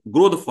also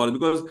grow the forest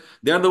because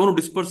they are the one who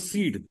disperse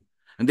seed.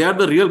 And they are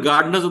the real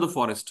gardeners of the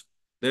forest.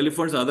 The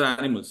elephants and other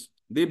animals.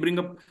 They bring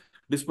up,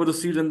 disperse the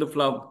seeds and the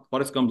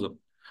forest comes up.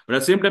 But at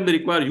the same time, they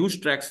require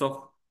huge tracts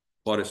of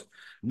forest.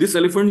 These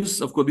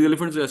elephants, of course, these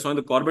elephants I saw in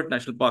the Corbett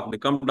National Park, they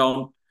come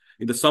down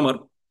in the summer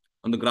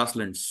on the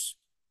grasslands.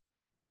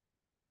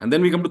 And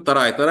then we come to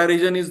Tarai. Tarai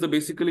region is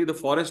basically the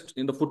forest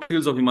in the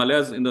foothills of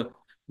Himalayas in the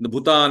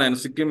Bhutan and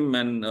Sikkim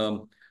and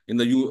in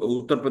the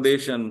Uttar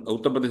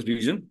Pradesh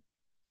region.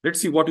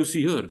 Let's see what you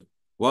see here.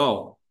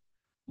 Wow,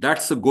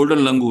 that's a golden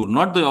langur,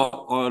 not the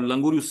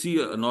langur you see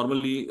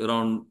normally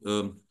around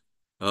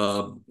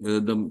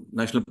the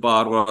national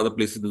park or other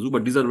places in the zoo,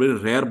 but these are very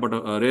rare, but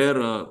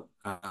rare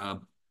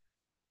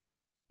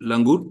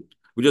langur,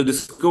 which was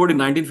discovered in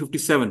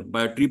 1957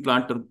 by a tree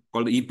planter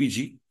called the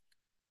EPG.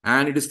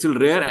 And it is still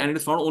rare, and it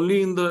is found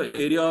only in the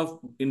area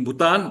of in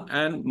Bhutan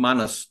and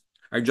Manas,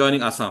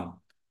 adjoining Assam,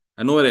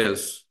 and nowhere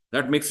else.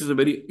 That makes it a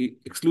very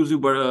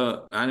exclusive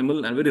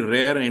animal and very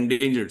rare and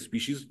endangered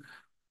species.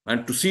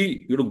 And to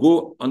see,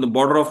 go on the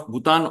border of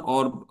Bhutan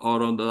or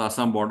on the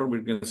Assam border,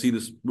 we can see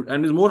this,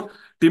 and is more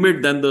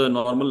timid than the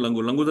normal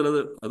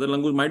langur. Other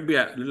langurs might be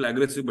a little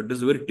aggressive, but this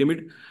is very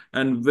timid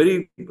and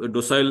very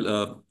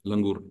docile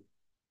langur.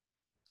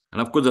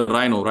 And of course, the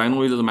rhino.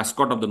 Rhino is the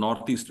mascot of the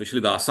Northeast,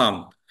 especially the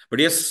Assam. But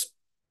yes,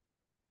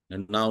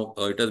 and now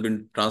it has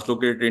been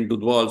translocated into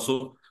Dua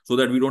also, so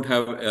that we don't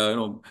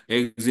have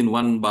eggs in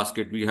one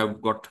basket. We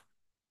have got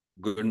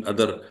good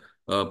other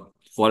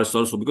forests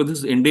also, because this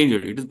is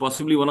endangered. It is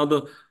possibly one of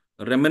the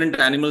remnant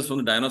animals from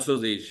the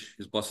dinosaurs age,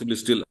 is possibly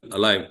still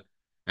alive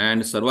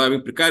and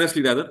surviving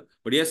precariously rather.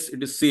 But yes,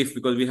 it is safe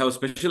because we have a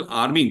special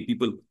army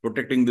people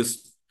protecting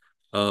this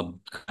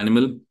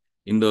animal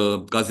in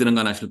the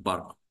Kaziranga National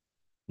Park.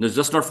 There's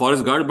just not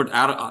forest guard, but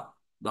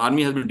the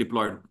army has been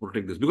deployed to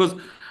protect this because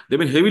they've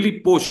been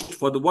heavily poached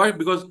for the why?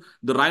 Because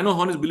the rhino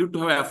horn is believed to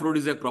have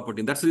aphrodisiac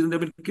property. And that's the reason they've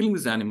been killing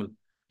this animal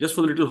just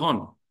for the little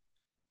horn.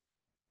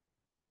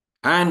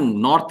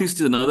 And Northeast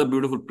is another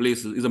beautiful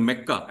place. Is a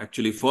mecca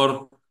actually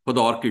for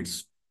the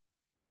orchids.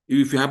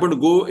 If you happen to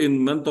go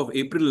in month of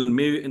April,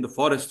 May in the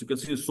forest, you can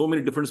see so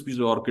many different species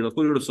of orchid. Of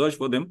course, you have to search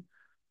for them.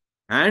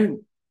 And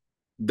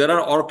there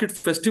are orchid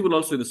festival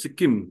also in the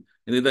Sikkim,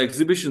 and the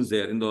exhibitions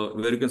there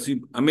where you can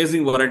see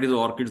amazing varieties of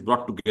orchids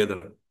brought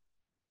together.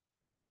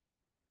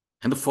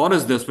 And the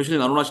forest there, especially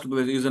in Arunachal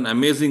Pradesh, is an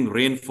amazing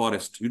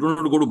rainforest. You don't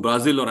have to go to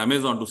Brazil or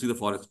Amazon to see the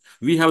forest.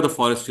 We have the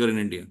forest here in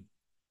India.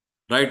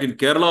 Right? In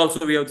Kerala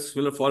also, we have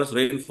similar forest,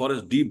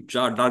 rainforest, deep,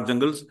 dark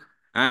jungles.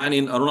 And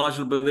in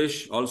Arunachal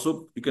Pradesh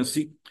also, you can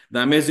see the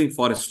amazing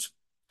forest.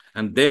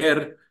 And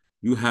there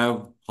you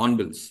have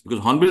hornbills. Because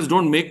hornbills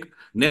don't make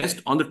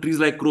nest on the trees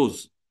like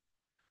crows.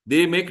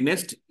 They make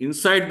nest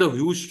inside the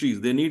huge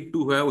trees. They need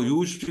to have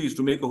huge trees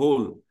to make a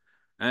hole.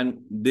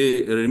 And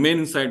they remain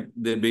inside,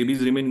 their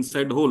babies remain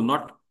inside the hole,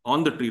 not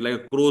on the tree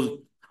like crows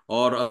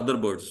or other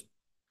birds.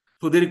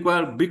 So they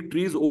require big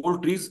trees,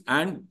 old trees,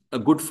 and a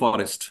good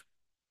forest.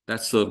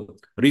 That's a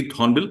wreath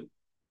hornbill.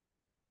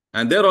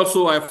 And there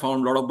also I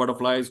found a lot of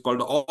butterflies called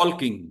the all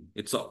king.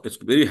 It's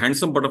very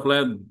handsome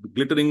butterfly,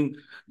 glittering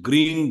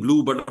green,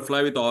 blue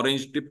butterfly with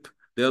orange tip.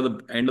 There are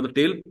the end of the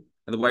tail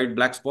and the white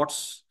black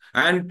spots.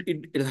 And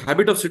it has a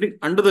habit of sitting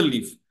under the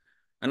leaf.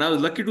 And I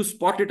was lucky to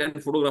spot it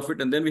and photograph it.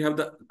 And then we have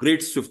the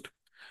great swift.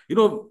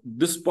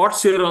 The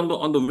spots here on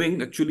the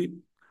wing actually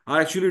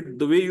are actually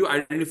the way you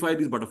identify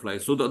these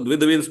butterflies. So the way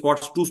the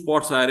spots, two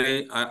spots are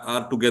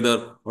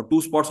together, or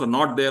two spots are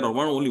not there,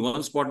 or only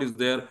one spot is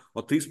there,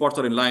 or three spots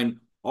are in line.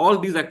 All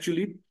these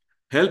actually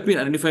help in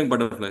identifying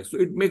butterflies. So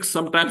it makes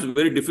sometimes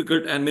very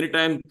difficult, and many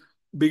times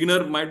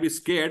beginner might be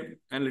scared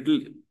and little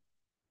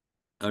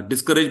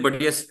discouraged.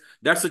 But yes,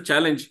 that's a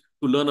challenge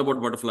to learn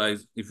about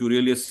butterflies if you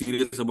really are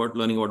serious about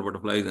learning about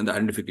butterflies and the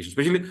identification.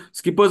 Especially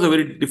skippers are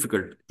very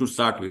difficult to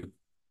start with.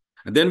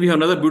 And then we have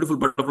another beautiful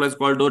butterflies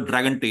called the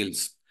dragon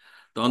tails.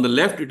 So on the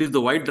left, it is the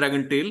white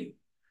dragon tail,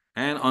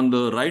 and on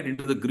the right, it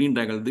is the green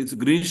dragon. This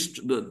greenish,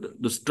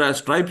 the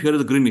stripe here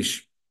is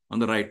greenish on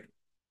the right.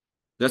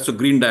 That's the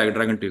green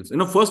dragon tails.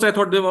 First I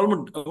thought they were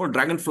almost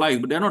dragonflies,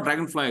 but they are not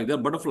dragonflies. They are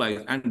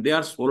butterflies, and they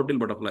are swallowtail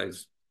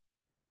butterflies.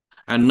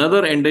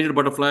 Another endangered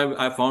butterfly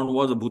I found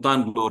was a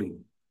Bhutan glory.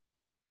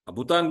 A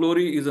Bhutan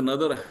glory is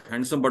another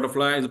handsome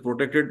butterfly, is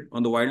protected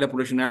on the Wildlife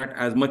Protection Act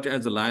as much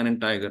as the lion and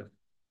tiger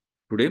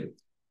today.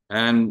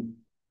 And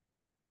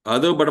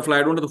other butterfly,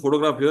 I don't have the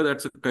photograph here.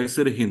 That's a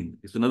Kaiser Hind.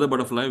 It's another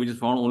butterfly which is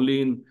found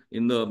only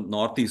in the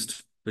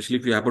northeast. Especially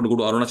if you happen to go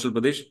to Arunachal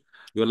Pradesh,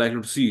 you are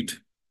likely to see it.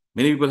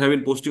 Many people have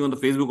been posting on the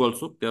Facebook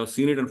also. They have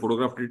seen it and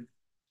photographed it.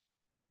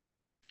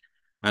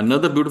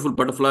 Another beautiful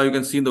butterfly you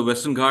can see in the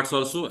Western Ghats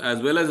also,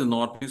 as well as in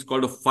Northeast,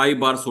 called a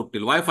five-bar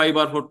swordtail. Why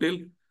five-bar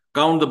swordtail?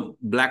 Count the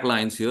black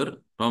lines here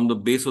from the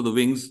base of the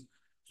wings.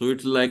 So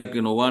it's like,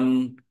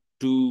 one,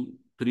 two,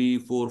 three,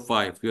 four,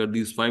 five. Here,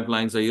 these five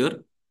lines are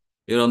here.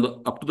 Here on the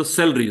up to the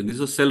cell region. This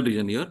is a cell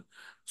region here.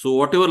 So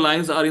whatever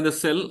lines are in the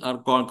cell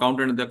are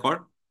counted, and they're called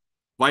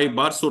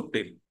five-bar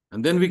swordtail.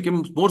 And then we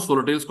came more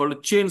swallowtails called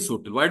a chain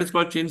swordtail. Why it is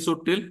called chain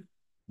swordtail?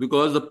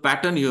 Because the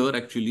pattern here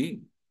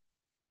actually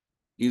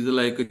is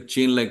like a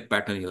chain-like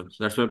pattern here.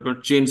 So that's why it's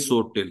called chain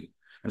swordtail.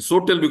 And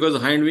swordtail because the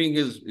hind wing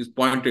is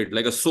pointed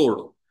like a sword.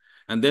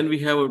 And then we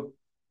have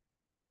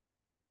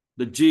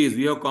the jays.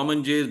 We have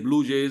common jays,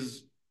 blue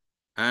jays,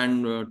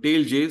 and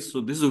tail jays.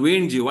 So this is a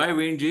veined jay. Why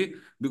veined jay?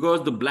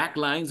 Because the black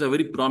lines are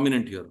very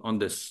prominent here on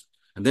this.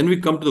 And then we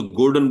come to the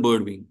golden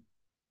birdwing.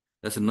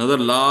 That's another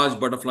large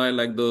butterfly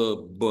like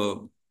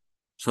the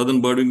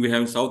southern birdwing we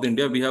have in South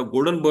India. We have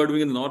golden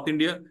birdwing in North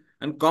India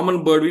and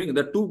common birdwing.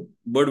 There are two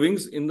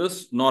birdwings in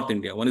this North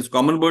India. One is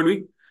common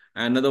birdwing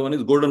and another one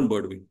is golden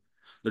birdwing.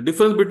 The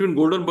difference between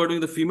golden birdwing,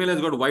 the female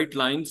has got white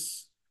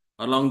lines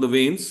along the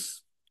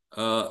veins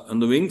on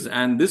the wings,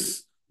 and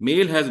this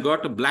male has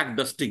got a black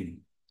dusting.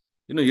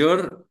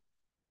 Here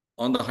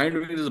on the hind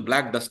wing is a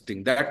black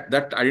dusting.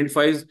 That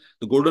identifies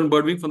the golden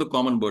birdwing from the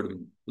common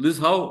birdwing. This is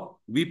how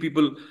we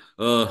people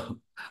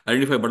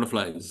identify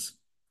butterflies.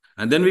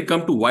 And then we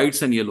come to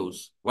whites and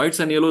yellows. Whites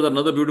and yellows are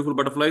another beautiful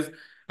butterflies,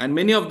 and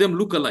many of them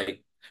look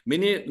alike.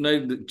 Many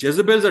like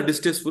Jezebels are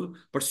distasteful,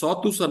 but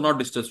sawtooths are not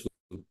distasteful.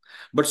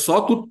 But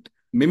sawtooth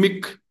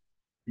mimic,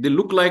 they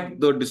look like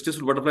the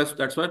distasteful butterflies.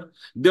 That's why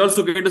they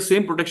also get the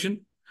same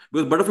protection,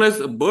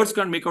 because birds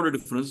can't make out a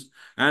difference,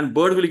 and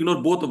birds will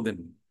ignore both of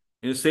them.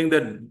 Saying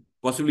that,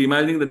 possibly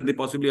imagining that they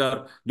possibly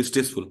are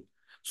distasteful.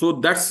 So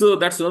that's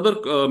another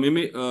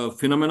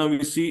phenomenon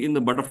we see in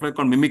the butterfly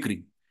called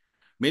mimicry.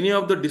 Many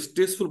of the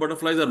distasteful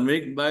butterflies are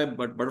made by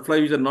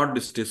butterflies which are not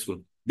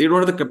distasteful. They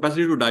don't have the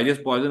capacity to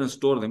digest poison and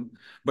store them,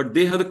 but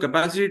they have the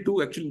capacity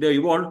to actually, they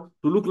evolved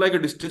to look like a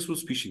distasteful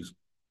species.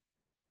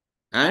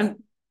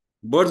 And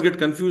birds get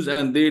confused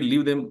and they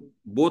leave them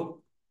both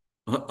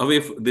away,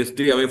 they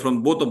stay away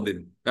from both of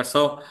them. That's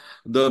how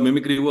the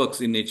mimicry works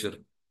in nature.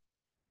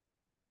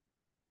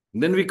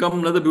 Then we come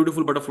another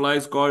beautiful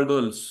butterflies called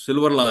the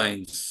silver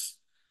lines.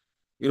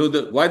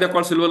 Why they're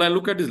called silver line?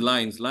 Look at these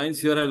lines. Lines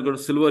here has got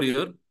silver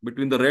here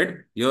between the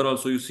red. Here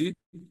also you see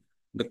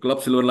the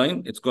club silver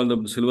line. It's called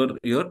the silver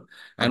here.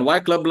 And why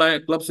club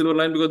silver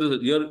line? Because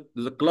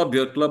there's a club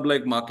here,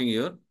 club-like marking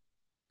here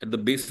at the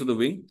base of the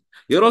wing.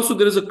 Here also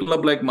there is a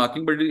club-like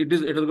marking, but it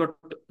has got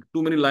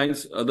too many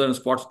lines, other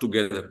spots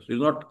together. So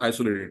it's not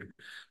isolated.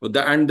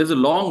 And there's a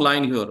long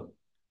line here,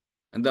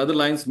 and the other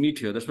lines meet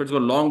here. That's why it's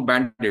called long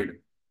banded.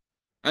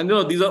 And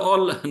these are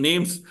all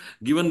names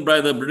given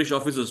by the British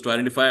officers to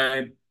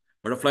identify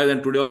butterflies.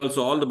 And today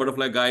also all the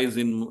butterfly guys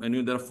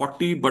there are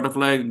 40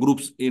 butterfly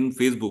groups in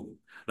Facebook,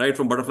 right?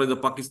 From butterflies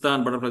of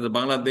Pakistan, butterflies of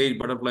Bangladesh,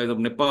 butterflies of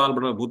Nepal,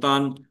 butterflies of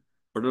Bhutan,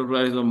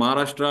 butterflies of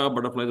Maharashtra,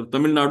 butterflies of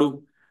Tamil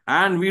Nadu.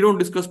 And we don't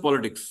discuss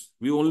politics.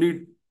 We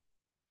only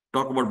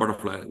talk about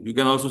butterfly. You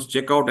can also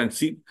check out and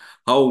see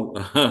how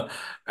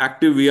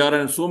active we are.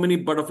 And so many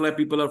butterfly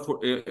people are,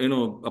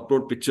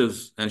 upload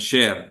pictures and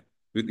share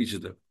with each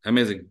other.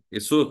 Amazing.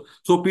 It's so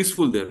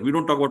peaceful there. We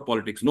don't talk about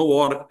politics. No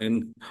war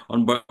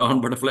on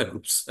butterfly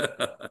groups.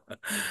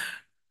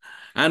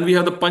 And we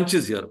have the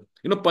punches here.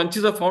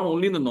 Punches are found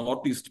only in the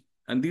northeast.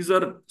 And these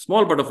are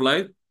small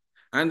butterflies.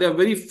 And they are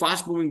very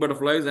fast moving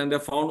butterflies, and they're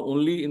found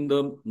only in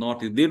the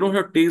northeast. They don't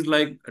have tail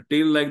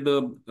like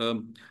the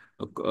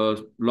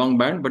long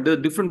band, but they're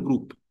a different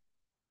group.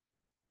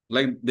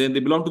 Like they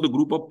belong to the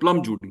group of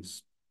plum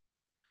judies.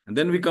 And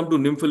then we come to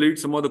nymphalids,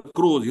 some of the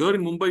crows. Here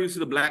in Mumbai, you see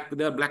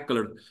they are black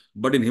colored.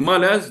 But in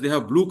Himalayas, they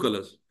have blue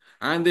colors.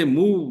 and they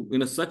move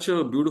in such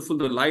a beautiful,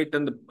 the light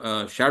and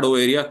the shadow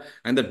area,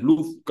 and that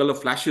blue color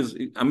flashes.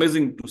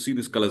 Amazing to see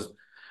these colors,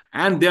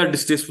 and they are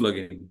distasteful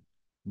again.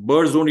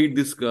 Birds don't eat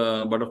this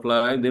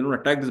butterfly. They don't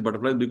attack these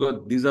butterflies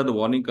because these are the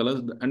warning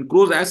colors. And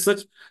crows, as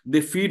such, they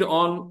feed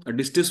on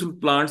distasteful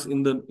plants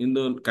in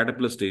the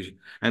caterpillar stage,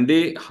 and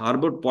they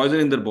harbor poison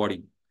in their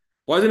body.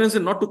 Poison is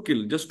not to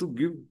kill, just to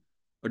give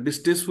a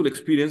distasteful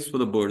experience for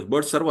the birds.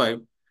 Birds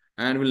survive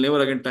and will never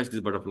again touch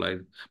these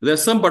butterflies. There are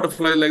some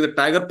butterflies like the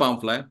tiger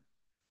palm fly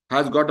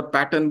has got a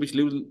pattern which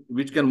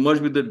can merge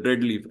with the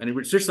dead leaf, and if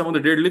it sits among the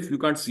dead leaf, you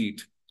can't see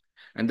it.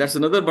 And that's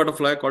another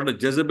butterfly called a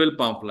Jezebel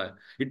palm fly.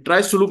 It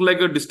tries to look like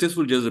a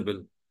distasteful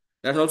Jezebel.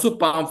 That's also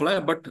palm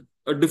fly, but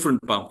a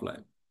different palm fly.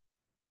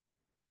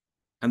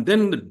 And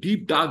then in the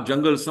deep, dark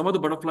jungle, some of the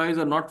butterflies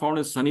are not found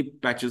in sunny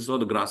patches or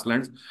the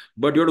grasslands,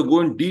 but you have to go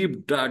in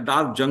deep,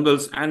 dark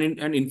jungles and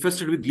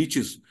infested with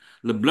leeches,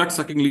 the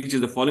blood-sucking leeches.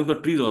 They're falling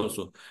from trees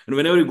also. And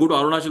whenever we go to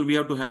Arunachal, we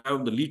have to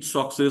have the leech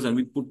soxes, and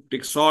we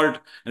take salt,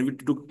 and we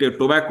took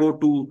tobacco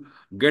to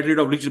get rid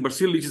of leeches, but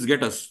still leeches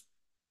get us.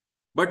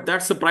 But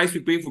that's the price we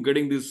pay for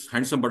getting these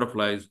handsome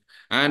butterflies.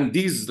 And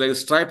these, like the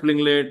striped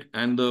ringlet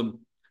and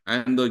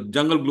the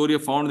jungle glory, are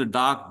found in the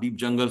dark, deep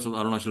jungles of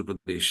Arunachal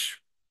Pradesh.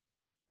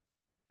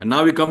 And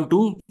now we come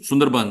to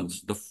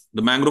Sundarbans,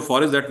 the mangrove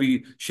forest that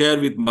we share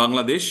with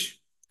Bangladesh.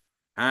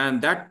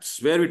 And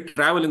that's where we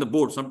travel in the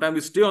boat. Sometimes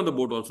we stay on the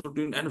boat also.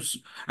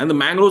 And the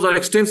mangroves are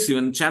extensive,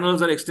 and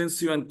channels are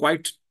extensive and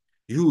quite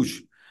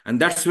huge. And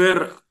that's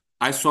where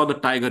I saw the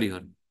tiger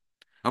here.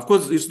 Of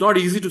course, it's not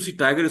easy to see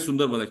tiger in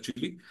Sundarbans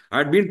actually. I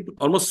had been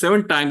almost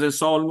 7 times. I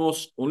saw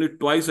almost only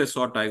twice I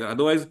saw tiger.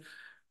 Otherwise,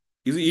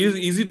 it's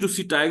easy to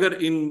see tiger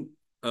in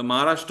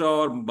Maharashtra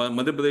or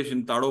Madhya Pradesh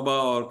in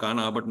Tadoba or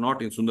Kana, but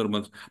not in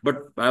Sundarbans.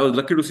 But I was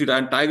lucky to see that.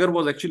 And tiger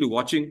was actually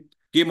watching,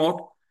 came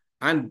out,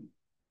 and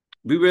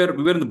we were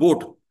in the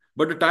boat.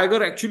 But the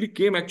tiger actually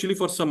came actually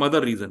for some other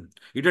reason.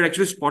 It had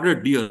actually spotted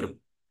a deer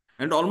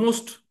and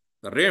almost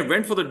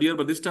went for the deer,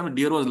 but this time the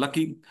deer was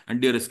lucky and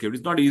deer escaped.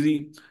 It's not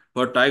easy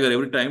for a tiger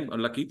every time,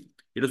 lucky.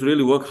 It has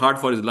really worked hard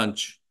for his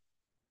lunch.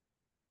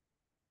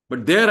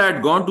 But there I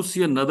had gone to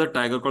see another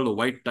tiger called the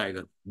white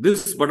tiger.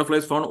 This butterfly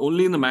is found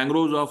only in the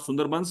mangroves of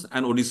Sundarbans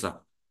and Odisha.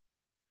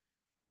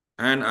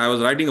 And I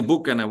was writing a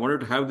book and I wanted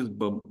to have this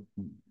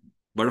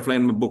butterfly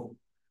in my book.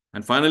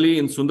 And finally,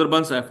 in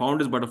Sundarbans, I found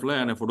this butterfly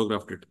and I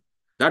photographed it.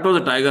 That was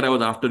the tiger I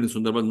was after in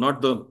Sundarbans,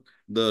 not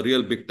the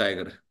real big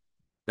tiger.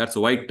 That's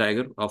a white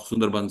tiger of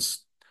Sundarbans.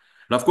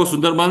 And of course,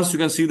 Sundarbans, you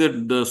can see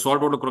that the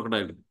saltwater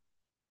crocodile.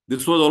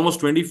 This was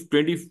almost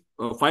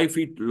 25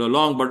 feet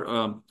long,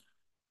 but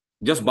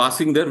just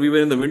basking there. We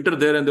were in the winter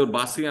there and they were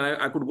basking, and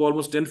I could go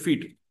almost 10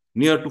 feet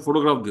near to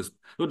photograph this.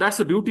 So that's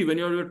the beauty. When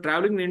you're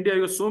traveling in India,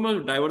 you have so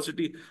much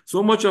diversity,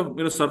 so much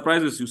of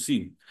surprises you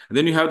see. And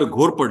then you have the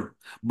ghorpad.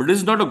 But this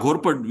is not a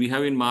ghorpad we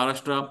have in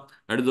Maharashtra,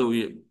 that is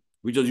the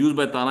which was used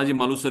by Tanaji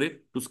Malusare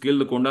to scale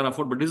the Kondana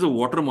fort, but this is a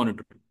water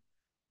monitor.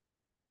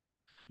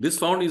 This is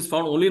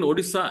found only in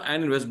Odisha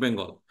and in West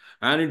Bengal.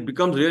 And it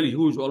becomes really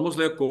huge, almost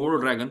like a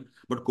Komodo dragon.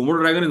 But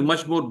Komodo dragon is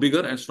much more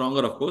bigger and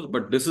stronger, of course.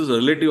 But this is a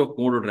relative of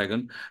Komodo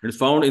dragon. It's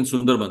found in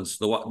Sundarbans.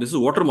 This is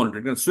water monitor.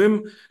 It can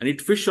swim and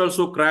eat fish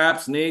also,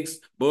 crabs, snakes,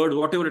 birds,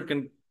 whatever it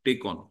can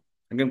take on.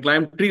 And can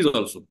climb trees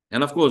also.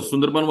 And of course,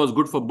 Sundarban was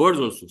good for birds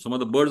also. Some of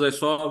the birds I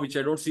saw, which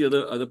I don't see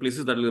other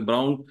places, that is the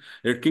brown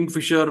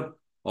kingfisher,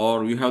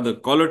 or we have the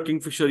collared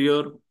kingfisher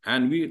here.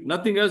 And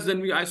nothing else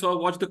than I saw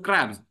watch the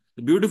crabs.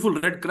 The beautiful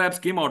red crabs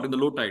came out in the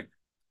low tide.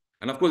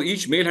 And of course,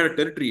 each male had a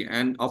territory,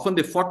 and often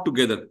they fought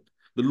together.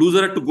 The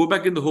loser had to go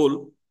back in the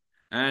hole,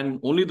 and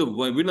only the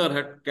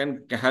winner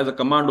has a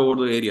command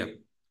over the area.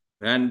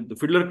 And the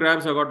fiddler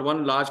crabs have got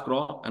one large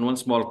claw and one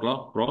small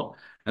claw,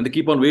 and they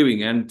keep on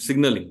waving and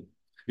signaling.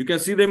 You can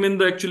see them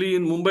actually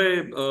in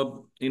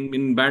Mumbai,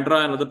 in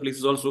Bandra and other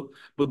places also.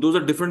 But those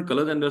are different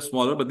colors and they're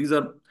smaller. But these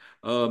are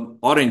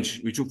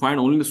orange, which you find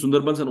only in the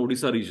Sundarbans and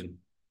Odisha region.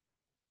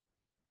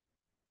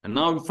 And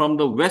now from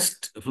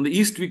the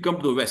east, we come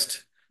to the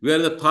west. We are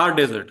in the Thar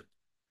desert.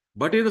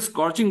 But in the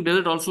scorching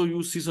desert also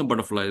you see some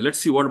butterflies. Let's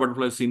see what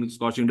butterflies seen in the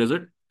scorching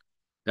desert.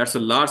 That's a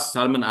large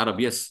salmon Arab.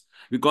 Yes,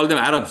 we call them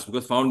Arabs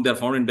because they're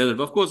found in desert.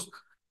 But of course,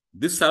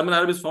 this salmon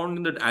Arab is found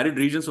in the arid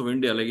regions of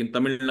India, like in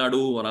Tamil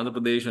Nadu or Andhra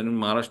Pradesh and in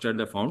Maharashtra.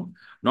 They're found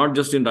not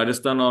just in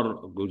Rajasthan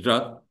or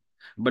Gujarat.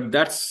 But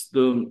that's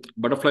the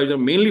butterflies are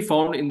mainly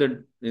found in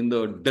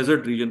the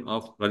desert region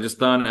of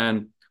Rajasthan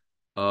and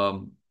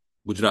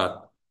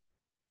Gujarat.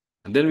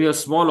 And then we have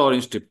small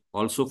orange tip,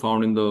 also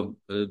found in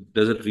the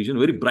desert region.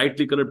 Very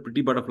brightly colored,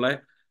 pretty butterfly,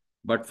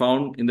 but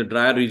found in the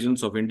drier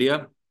regions of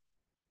India.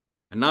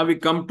 And now we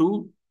come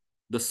to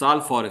the Sal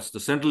forest, the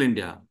central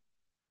India,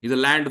 is the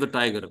land of the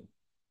tiger.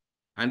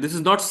 And this is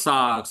not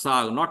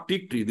sal, not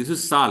teak tree. This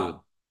is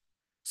Sal.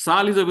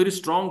 Sal is a very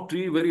strong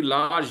tree, very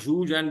large,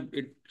 huge, and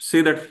it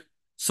say that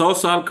 100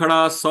 saal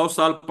khada, 100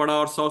 saal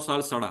pada, or 100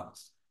 saal sada.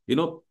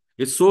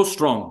 It's so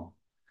strong.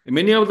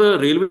 Many of the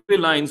railway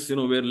lines,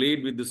 were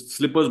laid with the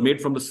slippers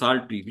made from the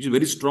sal tree, which is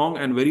very strong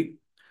and very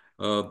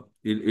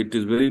It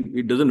is very,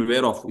 it doesn't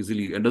wear off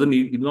easily and doesn't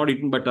it's not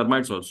eaten by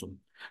termites also.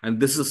 And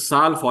this is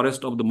Sal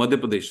forest of the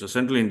Madhya Pradesh,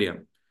 central India.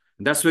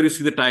 That's where you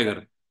see the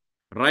tiger,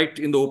 right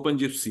in the open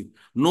gypsy.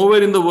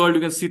 Nowhere in the world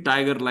you can see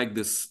tiger like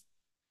this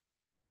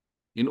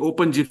in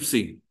open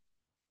gypsy.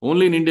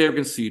 Only in India you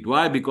can see it.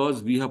 Why?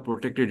 Because we have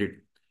protected it.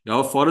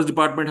 Our forest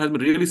department has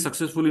been really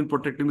successful in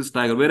protecting this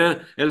tiger.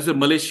 Whereas elsewhere,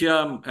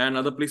 Malaysia and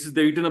other places,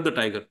 they've eaten up the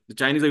tiger. The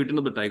Chinese have eaten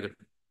up the tiger.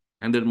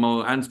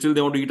 And still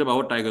they want to eat up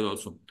our tigers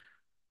also.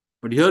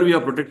 But here we are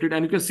protected,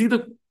 and you can see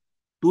the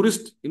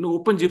tourist in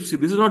open gypsy.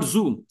 This is not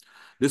zoo.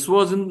 This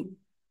was in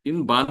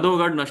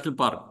Bandhavgarh National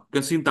Park. You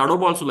can see in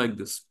Tadoba also like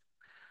this.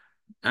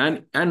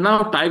 And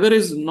now tiger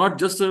is not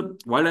just a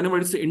wild animal;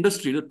 it's the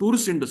industry, the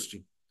tourist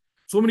industry.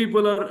 So many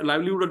people are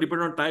livelihood are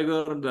dependent on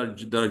tiger.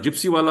 There are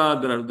gypsy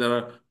wala. There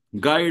are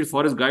guides,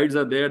 forest guides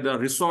are there. There are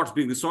resorts,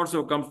 big resorts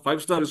have come,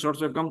 five-star resorts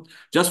have come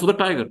just for the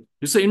tiger.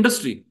 It's an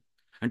industry,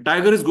 and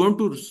tiger is going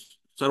to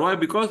survive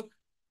because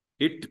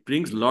it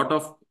brings a lot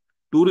of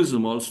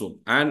tourism also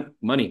and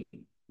money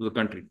to the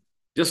country,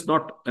 just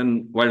not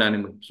an wild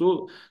animal.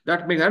 So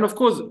that makes, and of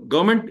course,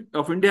 government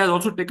of India has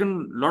also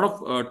taken a lot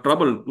of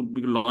trouble to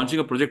be launching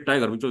a Project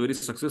Tiger, which was very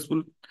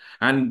successful.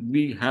 And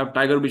we have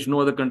tiger which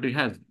no other country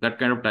has, that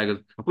kind of tiger.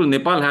 Of course,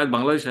 Nepal has,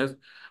 Bangladesh has,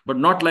 but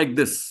not like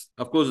this.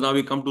 Of course, now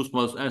we come to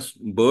small as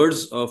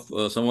birds of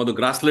some of the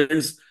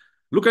grasslands.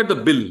 Look at the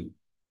bill.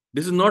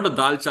 This is not a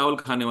dal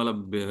chawal khane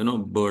wala,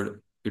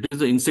 bird. It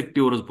is an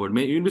insectivorous bird.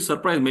 You'll be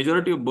surprised.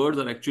 Majority of birds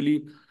are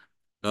actually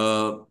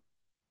uh,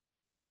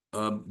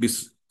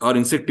 are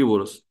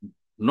insectivorous.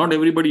 Not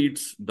everybody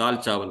eats dal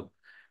chawal.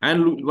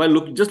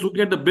 And just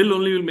looking at the bill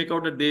only, you'll make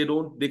out that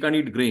they can't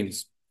eat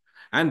grains.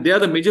 And they are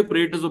the major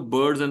predators of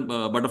birds and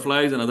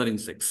butterflies and other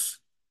insects.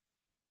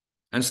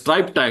 And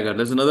striped tiger,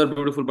 there's another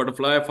beautiful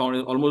butterfly found.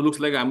 It almost looks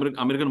like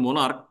American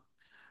monarch,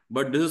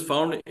 but this is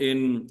found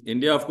in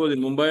India, of course, in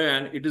Mumbai,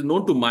 and it is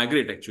known to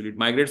migrate. Actually, it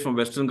migrates from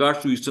Western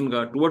Ghats to Eastern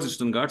Ghats towards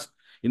Eastern Ghats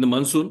in the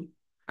monsoon,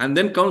 and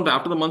then comes back.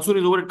 After the monsoon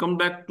is over, it comes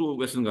back to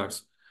Western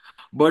Ghats.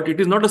 But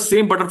it is not the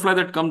same butterfly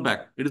that comes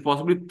back. It is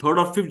possibly third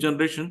or fifth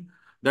generation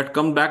that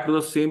come back to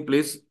the same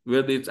place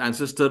where its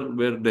ancestor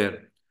were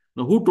there.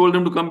 Now, who told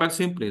them to come back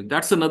same place?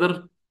 That's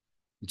another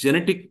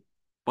genetic,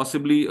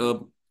 possibly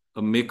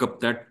a makeup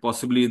that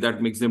possibly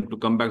that makes them to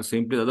come back the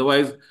same place.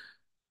 Otherwise,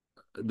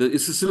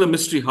 it's still a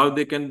mystery how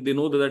they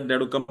know that they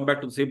have to come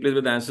back to the same place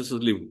where the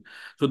ancestors lived.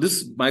 So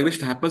this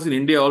migration happens in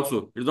India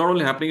also. It's not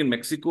only happening in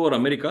Mexico or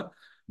America,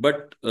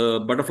 but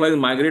butterflies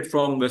migrate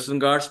from Western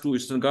Ghats to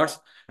Eastern Ghats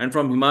and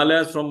from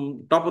Himalayas,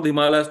 from top of the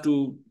Himalayas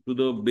to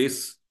the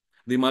base,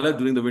 the Himalayas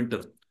during the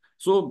winter.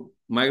 So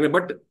migrate,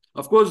 but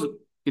of course,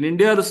 in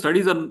India, the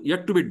studies are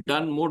yet to be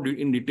done more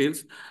in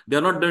details. They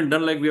are not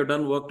done like we have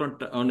done worked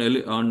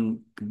on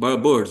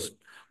birds.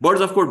 Birds,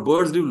 of course,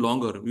 birds live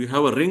longer. We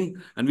have a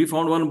ring, and we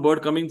found one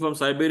bird coming from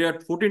Siberia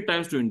 14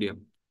 times to India.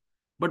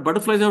 But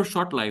butterflies have a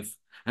short life,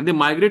 and they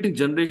migrate in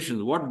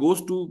generations. What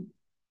goes to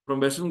from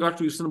Western Ghats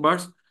to Eastern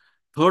Ghats,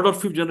 third or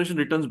fifth generation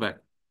returns back.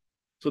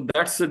 So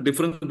that's the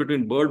difference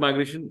between bird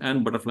migration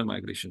and butterfly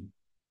migration.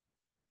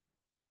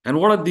 And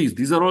what are these?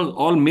 These are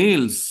all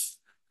males.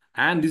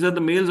 And these are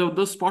the males of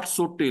the spot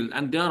swordtail.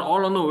 And they are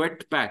all on a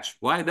wet patch.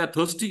 Why? They're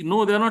thirsty?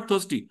 No, they're not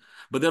thirsty.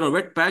 But they're on a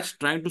wet patch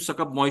trying to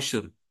suck up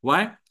moisture.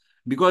 Why?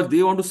 Because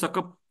they want to suck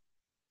up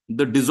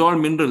the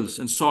dissolved minerals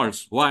and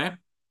salts. Why?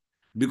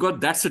 Because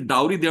that's a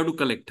dowry they have to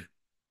collect.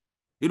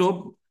 You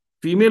know,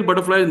 female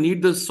butterflies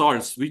need the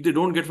salts, which they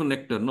don't get from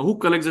nectar. Now, who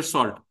collects the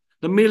salt?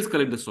 The males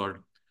collect the salt.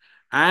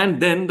 And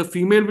then the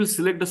female will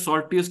select the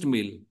saltiest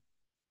male.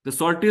 The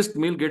saltiest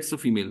male gets the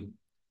female.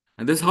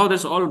 And this is how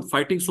there's all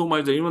fighting so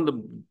much. Even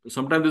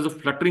sometimes there's a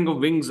fluttering of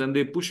wings and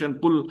they push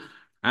and pull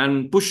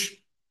and push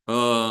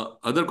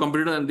other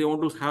competitors, and they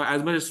want to have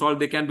as much salt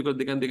they can because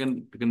they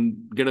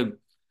can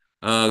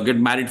get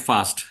married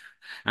fast.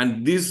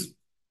 And these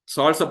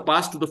salts are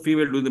passed to the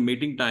female during the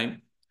mating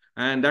time,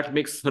 and that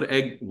makes her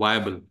egg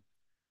viable.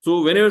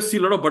 So whenever you see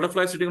a lot of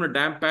butterflies sitting on a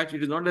damp patch,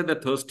 it is not that they're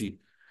thirsty.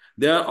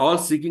 They are all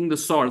seeking the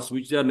salts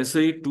which are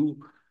necessary to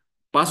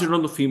pass it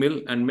on the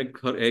female and make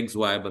her eggs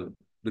viable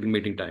during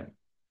mating time.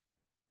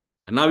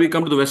 And now we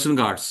come to the Western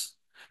Ghats.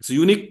 It's a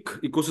unique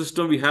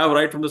ecosystem we have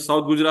right from the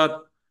South Gujarat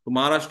to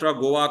Maharashtra,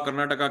 Goa,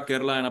 Karnataka,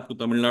 Kerala, and up to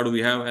Tamil Nadu.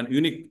 We have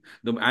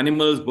the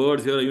animals,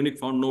 birds here are unique,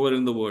 found nowhere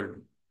in the world.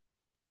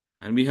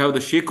 And we have the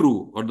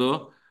shekru or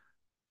the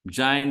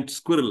giant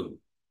squirrel,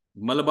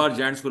 Malabar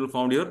giant squirrel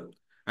found here.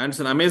 And it's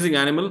an amazing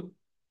animal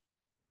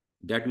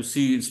that you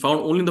see. It's found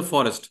only in the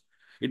forest.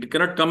 It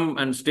cannot come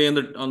and stay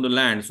on the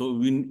land.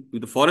 So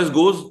if the forest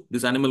goes,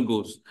 this animal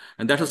goes.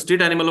 And that's a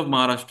state animal of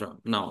Maharashtra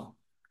now.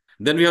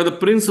 Then we have the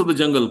prince of the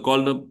jungle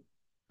called,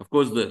 of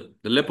course, the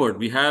leopard.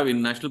 We have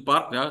in National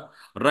Park, yeah,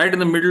 right in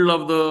the middle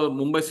of the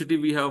Mumbai city,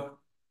 we have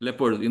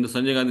leopards in the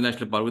Sanjay Gandhi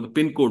National Park with the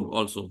pin code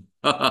also.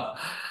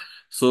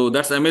 So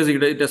that's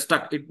amazing. It has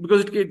stuck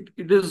because it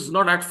is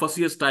not as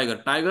fussy as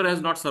tiger. Tiger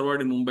has not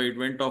survived in Mumbai. It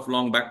went off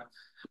long back.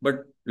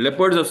 But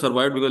leopards have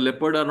survived because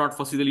leopards are not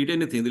fussy. They'll eat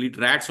anything. They'll eat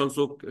rats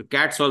also,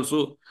 cats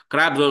also,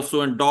 crabs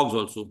also, and dogs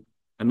also.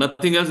 And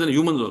nothing else than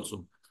humans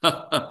also.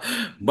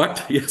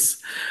 But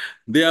yes,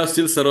 they are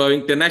still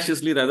surviving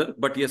tenaciously, rather.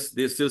 But yes,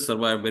 they still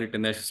survive very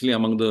tenaciously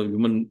among the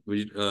human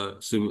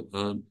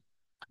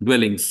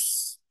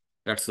dwellings.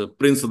 That's the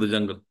prince of the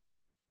jungle.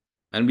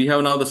 And we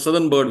have now the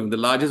southern birdwing, the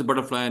largest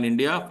butterfly in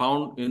India,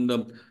 found in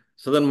the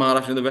southern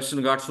Maharashtra, in the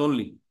Western Ghats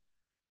only.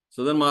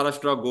 Southern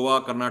Maharashtra,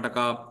 Goa,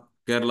 Karnataka,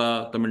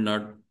 Kerala, Tamil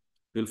Nadu.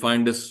 You'll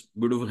find this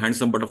beautiful,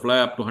 handsome butterfly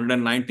up to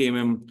 190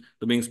 mm.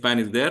 The wing span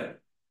is there.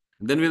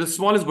 Then we have the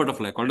smallest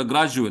butterfly called a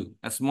grass jewel,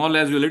 as small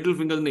as your little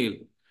fingernail.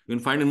 You can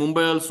find in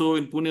Mumbai also,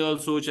 in Pune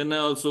also,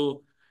 Chennai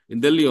also,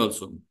 in Delhi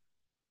also.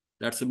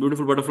 That's a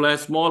beautiful butterfly,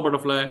 small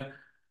butterfly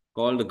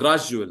called the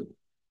grass jewel.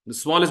 The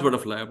smallest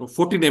butterfly, about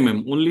 14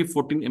 mm, only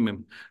 14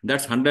 mm.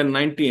 That's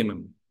 190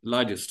 mm,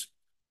 largest.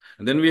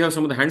 And then we have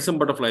some of the handsome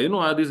butterfly.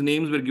 These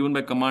names were given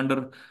by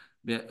commander,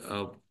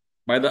 uh,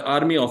 by the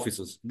army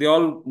officers.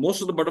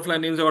 Most of the butterfly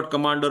names are about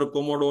commander,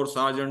 commodore,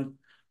 sergeant,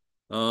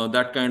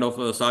 that kind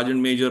of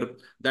sergeant major,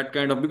 that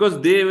kind of, because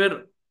they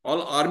were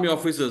all army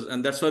officers,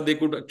 and that's why they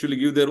could actually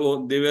give their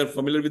own, they were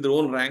familiar with their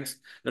own ranks.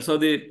 That's how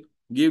they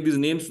gave these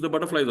names to the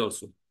butterflies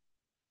also.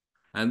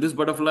 And this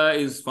butterfly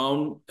is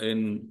found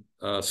in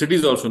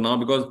cities also now,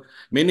 because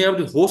many of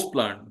the host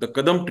plant, the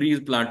kadam tree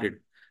is planted.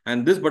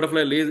 And this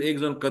butterfly lays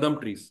eggs on kadam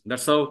trees.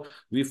 That's how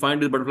we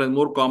find this butterfly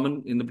more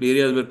common in the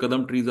areas where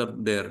kadam trees are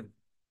there.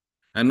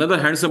 Another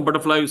handsome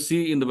butterfly you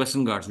see in the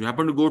Western Ghats. You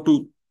happen to go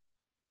to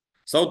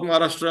South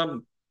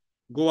Maharashtra,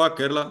 Goa,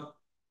 Kerala.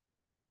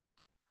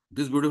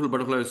 This beautiful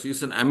butterfly,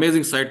 it's an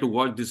amazing sight to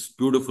watch this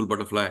beautiful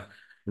butterfly,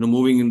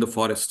 moving in the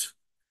forest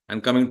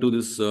and coming to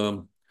this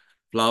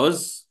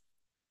flowers.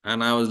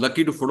 And I was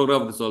lucky to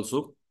photograph this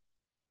also.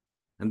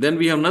 And then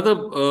we have another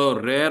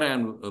rare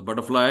and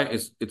butterfly.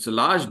 It's a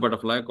large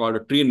butterfly called a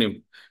tree nymph.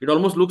 It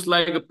almost looks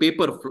like a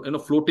paper,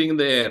 floating in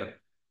the air.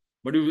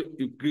 But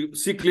you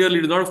see clearly,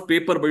 it's not of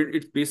paper, but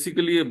it's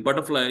basically a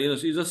butterfly.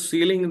 She's just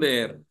sailing in the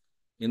air,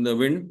 in the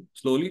wind,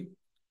 slowly.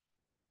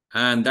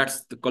 And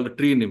that's called a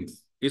tree nymph.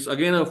 It's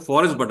again a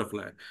forest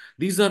butterfly.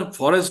 These are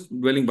forest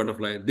dwelling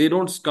butterfly. They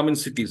don't come in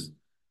cities.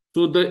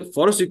 So the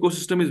forest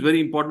ecosystem is very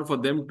important for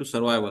them to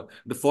survive.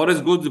 The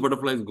forest goes, the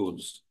butterflies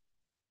goes.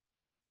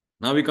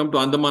 Now we come to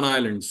Andaman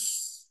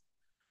Islands.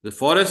 The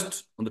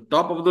forest on the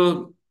top of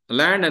the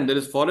land, and there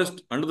is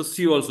forest under the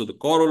sea also. The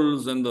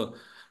corals and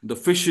the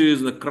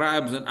fishes, the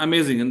crabs, and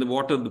amazing. And the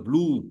water, the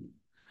blue.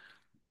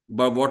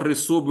 But water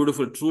is so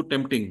beautiful, so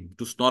tempting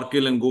to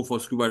snorkel and go for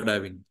scuba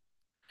diving.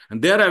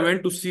 And there I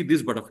went to see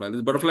this butterfly.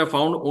 This butterfly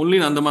found only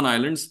in Andaman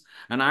Islands.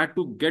 And I had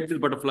to get this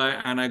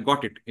butterfly, and I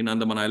got it in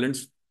Andaman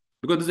Islands,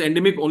 because this is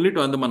endemic only to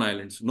Andaman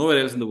Islands, nowhere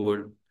else in the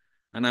world.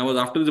 And I was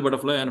after this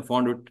butterfly and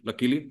found it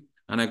luckily,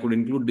 and I could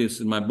include this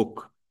in my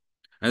book.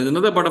 And there's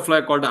another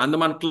butterfly called the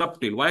Andaman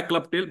clubtail. Why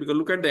clubtail? Because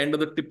look at the end of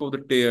the tip of the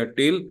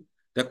tail,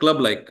 they're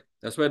club-like.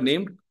 That's why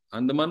named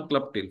Andaman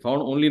clubtail,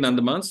 found only in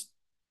Andamans.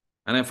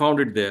 And I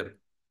found it there.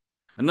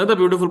 Another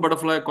beautiful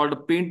butterfly called a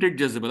painted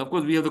Jezebel. Of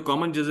course, we have the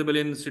common Jezebel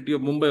in the city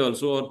of Mumbai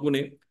also, or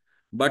Pune.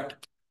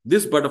 But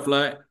this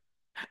butterfly,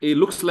 it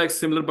looks like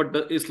similar,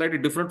 but is slightly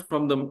different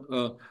from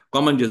the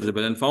common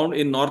Jezebel, and found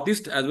in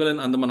Northeast as well in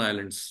Andaman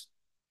Islands.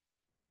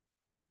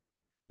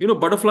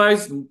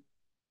 Butterflies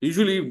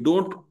usually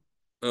don't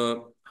uh,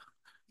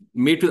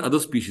 mate with other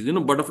species.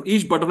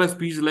 Each butterfly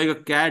species is like a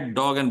cat,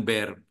 dog, and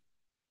bear.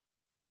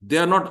 They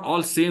are not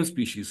all same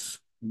species.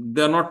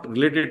 They are not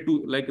related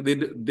to, like,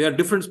 they are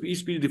different, each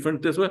species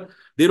different. That's why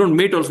they don't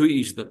mate also with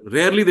each other.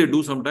 Rarely they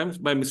do, sometimes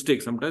by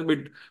mistake,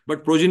 sometimes,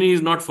 but progeny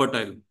is not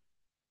fertile.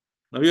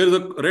 Now here is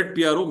a red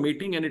PRO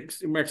mating, and it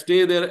might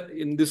stay there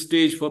in this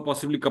stage for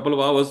possibly a couple of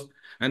hours.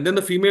 And then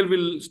the female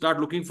will start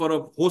looking for a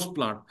host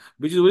plant,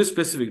 which is very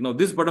specific. Now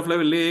this butterfly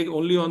will lay egg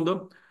only on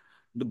the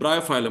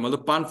bryophyllum, or the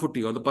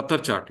panfuti, or the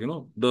patthar chart,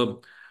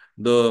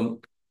 the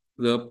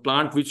the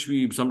plant which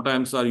we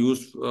sometimes are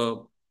used,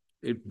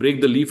 it break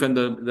the leaf, and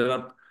there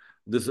are,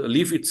 this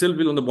leaf itself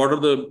will on the border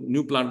of the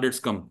new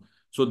plantlets come.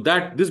 So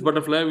that this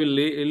butterfly will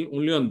lay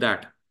only on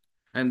that.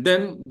 And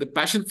then the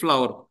passion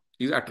flower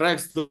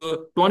attracts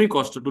the tawny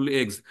costa to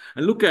lay eggs.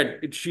 And look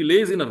at it, she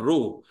lays in a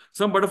row.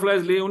 Some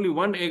butterflies lay only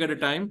one egg at a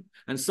time,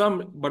 and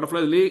some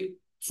butterflies lay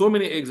so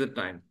many eggs at a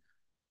time.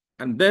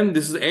 And then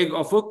this is egg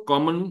of a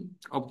common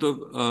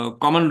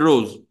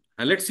rose.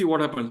 And let's see what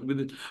happens.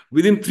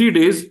 Within 3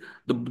 days,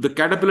 the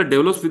caterpillar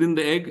develops within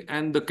the egg,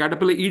 and the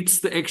caterpillar eats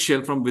the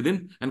eggshell from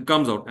within and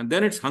comes out. And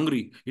then it's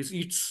hungry.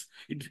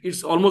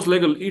 It's almost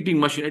like an eating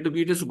machine.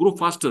 It has to grow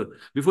faster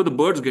before the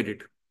birds get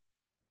it,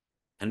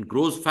 and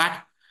grows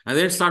fat, and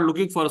then start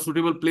looking for a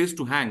suitable place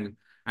to hang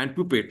and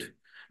pupate.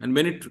 And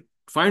when it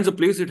finds a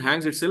place, it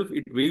hangs itself.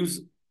 It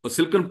weaves a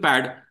silken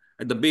pad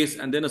at the base,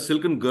 and then a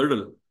silken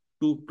girdle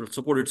to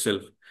support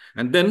itself.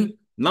 And then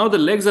now the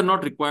legs are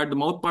not required, the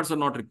mouth parts are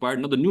not required.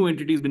 Now the new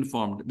entity has been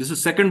formed. This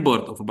is second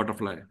birth of a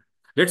butterfly.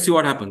 Let's see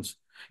what happens.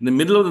 In the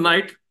middle of the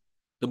night,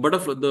 the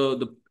butterfly,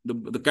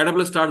 the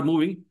caterpillar starts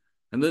moving,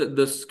 and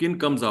the skin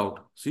comes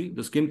out. See,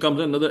 the skin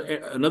comes out,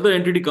 another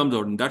entity comes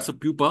out, and that's a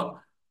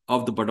pupa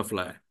of the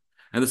butterfly.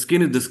 And the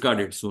skin is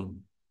discarded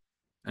soon.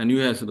 And you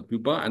have the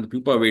pupa, and the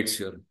pupa waits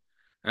here.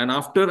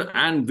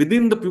 And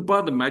within the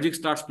pupa, the magic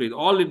starts playing.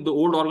 The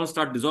old organs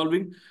start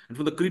dissolving. And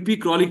from the creepy,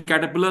 crawly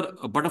caterpillar,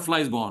 a butterfly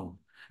is born.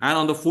 And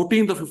on the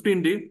 14th or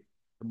 15th day,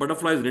 the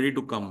butterfly is ready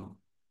to come.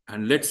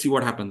 And let's see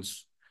what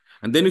happens.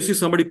 And then you see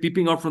somebody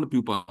peeping out from the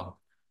pupa.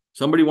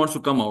 Somebody wants to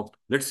come out.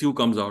 Let's see who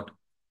comes out.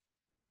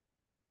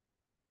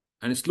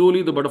 And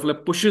slowly the butterfly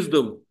pushes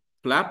the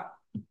flap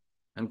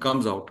and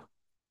comes out.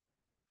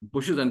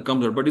 Pushes and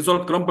comes out. But it's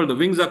all crumpled. The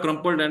wings are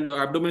crumpled and the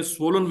abdomen is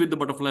swollen with the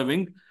butterfly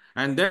wing.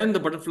 And then the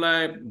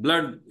butterfly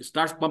blood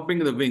starts pumping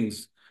in the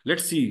wings.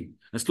 Let's see.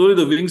 And slowly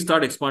the wings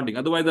start expanding.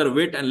 Otherwise, they're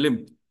wet and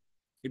limp.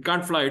 It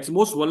can't fly. It's the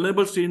most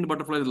vulnerable stage in the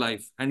butterfly's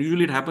life. And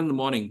usually it happens in the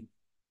morning.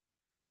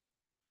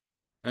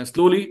 And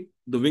slowly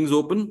the wings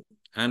open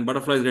and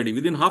butterfly is ready.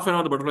 Within half an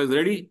hour, the butterfly is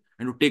ready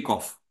and to take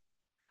off.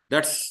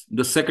 That's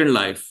the second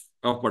life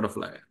of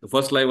butterfly. The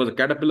first life was a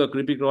caterpillar,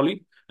 creepy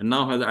crawly, and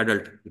now has an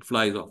adult. It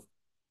flies off.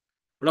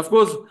 But of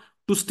course,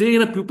 to stay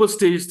in a pupal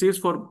stage stays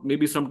for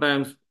maybe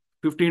sometimes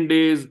 15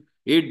 days,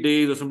 8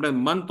 days, or sometimes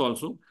month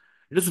also.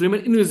 It has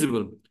remain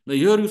invisible. Now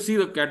here you see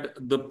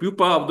the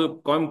pupa of the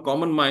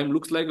common mime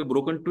looks like a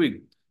broken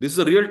twig. This is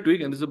a real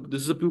twig, and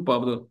this is a pupa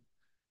of the.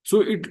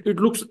 So it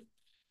looks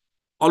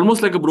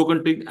almost like a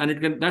broken twig, and it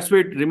can that's why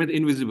it remains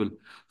invisible.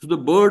 So the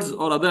birds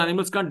or other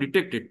animals can't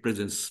detect its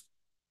presence.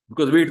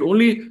 Because wait,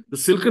 only the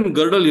silken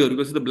girdle here,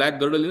 because the black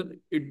girdle here,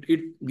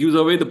 it gives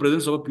away the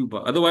presence of a pupa.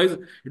 Otherwise,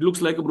 it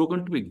looks like a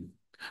broken twig.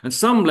 And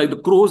some, like the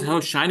crows, have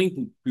a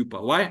shining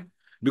pupa. Why?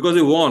 Because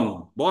they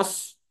warn,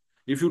 boss,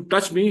 if you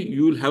touch me,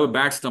 you will have a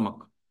bad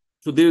stomach.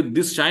 So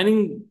this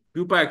shining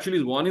pupa actually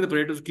is warning the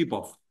predators to keep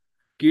off.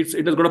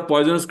 It has got a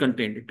poisonous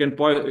content.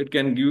 It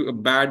can give a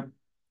bad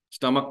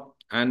stomach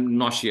and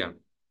nausea.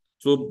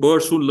 So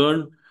birds should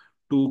learn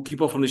to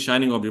keep off from the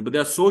shining object. But they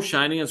are so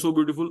shiny and so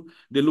beautiful,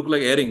 they look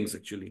like earrings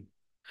actually.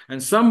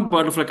 And some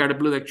butterfly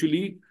caterpillars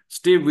actually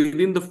stay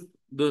within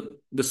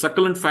the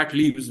succulent fat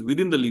leaves,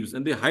 within the leaves,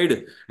 and they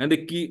hide and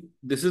they keep.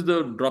 This is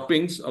the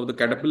droppings of the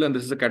caterpillar, and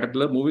this is the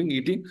caterpillar moving,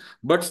 eating,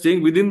 but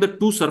staying within the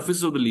two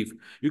surfaces of the leaf.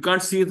 You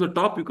can't see the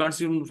top, you can't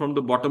see from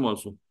the bottom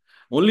also.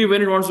 Only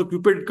when it wants to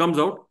pupa, it comes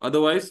out.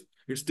 Otherwise,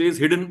 it stays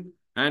hidden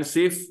and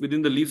safe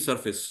within the leaf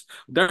surface.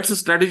 That's the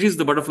strategies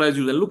the butterflies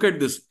use. And look at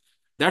this.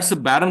 That's a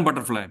barren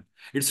butterfly.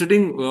 It's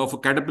sitting of a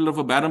caterpillar of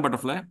a barren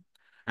butterfly,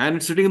 and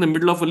it's sitting in the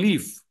middle of a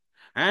leaf,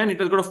 and it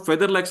has got a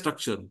feather-like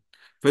structure.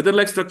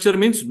 Feather-like structure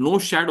means no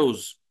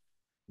shadows,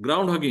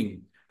 ground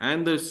hugging,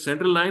 and the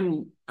central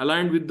line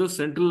aligned with the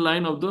central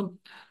line of the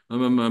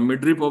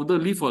midrib of the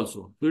leaf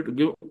also. So it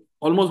give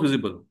almost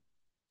visible.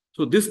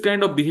 So this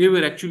kind of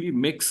behavior actually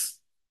makes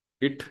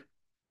it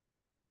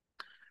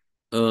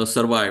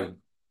survive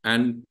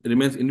and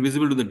remains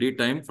invisible to the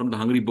daytime from the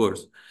hungry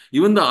birds.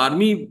 Even the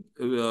army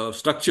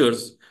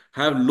structures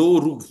have low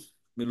roof.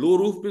 The low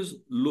roof is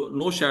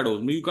no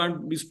shadows. You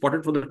can't be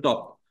spotted from the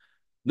top.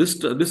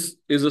 This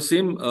is the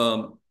same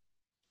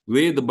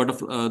way the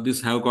butterfly.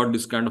 This have got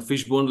this kind of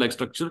fishbone like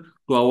structure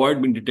to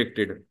avoid being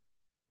detected.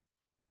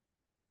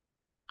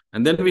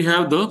 And then we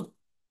have the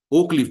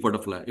oak leaf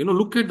butterfly.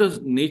 Look at the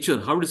nature,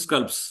 how it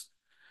sculpts.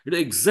 It is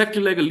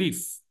exactly like a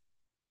leaf.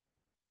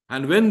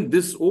 And when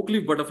this oak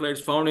leaf butterfly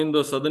is found in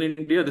the southern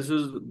India, this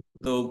is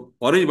the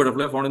orange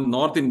butterfly found in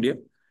North India.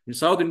 In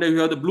South India, you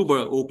have the blue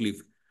oak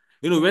leaf.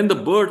 When the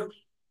bird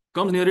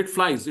comes near it,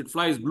 flies. It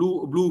flies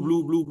blue, blue,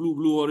 blue, blue, blue,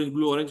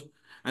 blue, orange.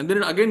 And then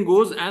it again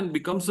goes and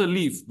becomes a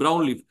leaf,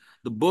 brown leaf.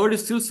 The bird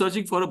is still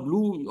searching for a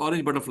blue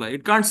orange butterfly.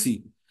 It can't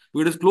see.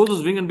 It has closed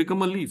its wing and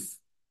become a leaf.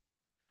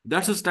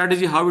 That's a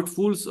strategy how it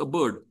fools a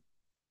bird.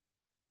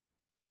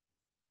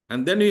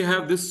 And then you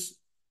have this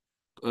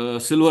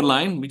silver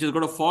line, which has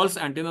got a false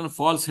antenna and a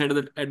false head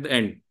at the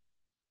end.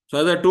 So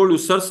as I told you,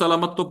 Sir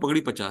Salamat to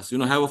Pagdi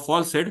Pachas, have a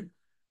false head.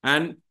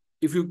 And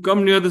if you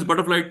come near this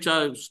butterfly,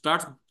 it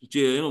starts,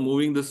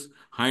 moving this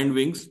hind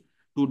wings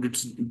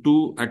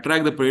to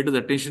attract the predator's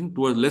attention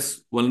towards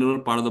less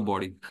vulnerable part of the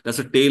body. That's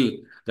a tail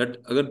that,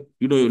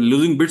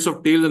 losing bits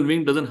of tail and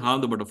wing doesn't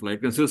harm the butterfly.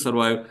 It can still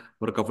survive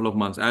for a couple of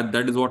months. And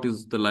that is what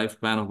is the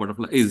lifespan of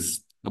butterfly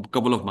is, a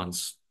couple of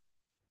months.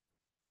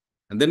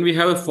 And then we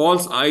have a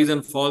false eyes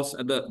and false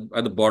at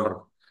the border.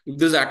 If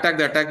there's attack,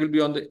 the attack will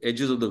be on the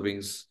edges of the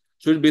wings.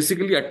 So it's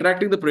basically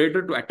attracting the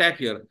predator to attack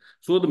here.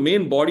 So the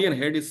main body and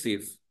head is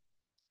safe.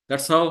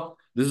 That's how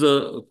this is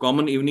a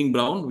common evening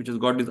brown, which has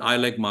got these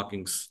eye-like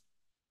markings.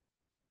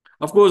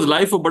 Of course,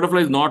 life of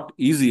butterfly is not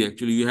easy.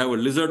 Actually, you have a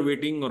lizard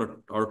waiting, or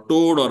a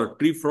toad, or a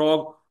tree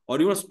frog, or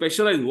even a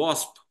specialized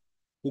wasp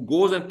who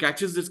goes and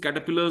catches these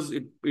caterpillars.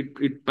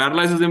 It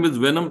paralyzes them with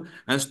venom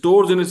and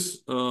stores in its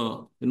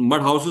in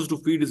mud houses to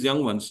feed its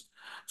young ones.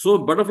 So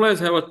butterflies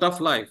have a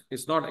tough life.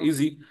 It's not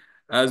easy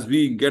as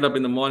we get up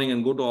in the morning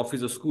and go to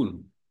office or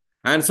school.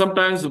 And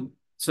sometimes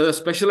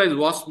specialized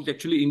wasps which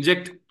actually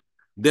inject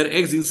their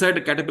eggs inside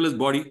the caterpillar's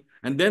body,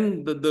 and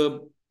then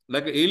the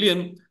like an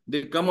alien,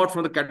 they come out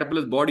from the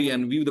caterpillar's body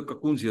and weave the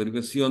cocoons here. You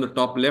can see on the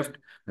top left,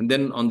 and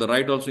then on the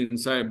right also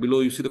inside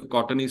below, you see the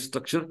cottony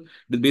structure.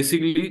 It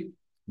basically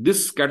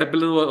this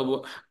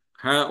caterpillar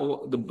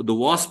the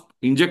wasp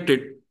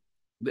injected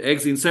the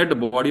eggs inside the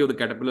body of the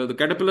caterpillar. The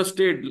caterpillar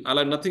stayed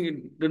like nothing,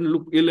 it didn't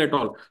look ill at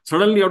all.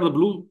 Suddenly, out of the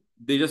blue,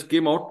 they just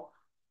came out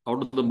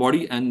of the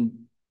body and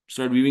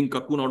started weaving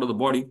cocoon out of the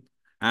body.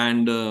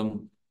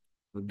 And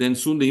then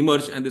soon they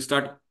emerge and they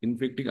start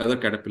infecting other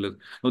caterpillars.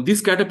 Now,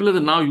 these caterpillars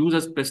are now used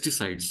as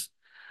pesticides.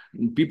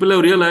 People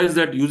have realized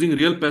that using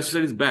real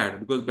pesticide is bad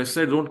because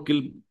pesticides don't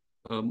kill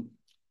um,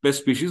 pest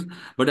species,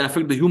 but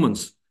affect the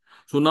humans.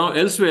 So now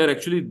elsewhere,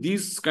 actually,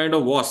 these kind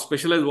of wasps,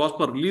 specialized wasps,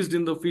 are released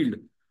in the field,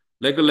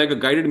 like a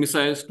guided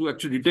missiles to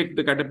actually detect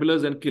the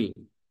caterpillars and kill.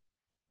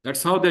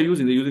 That's how they're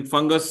using. They're using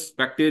fungus,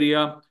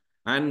 bacteria,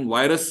 and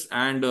virus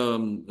and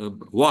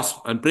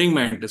wasp and praying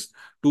mantis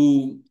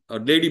to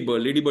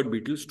ladybird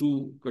beetles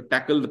to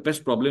tackle the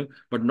pest problem,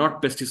 but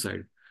not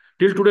pesticide.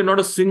 Till today, not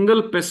a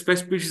single pest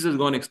species has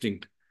gone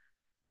extinct.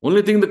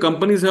 Only thing the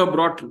companies have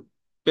brought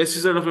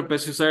pesticide after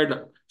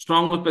pesticide,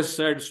 stronger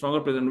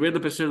pesticide. Where the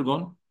pesticide has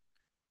gone?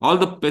 All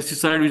the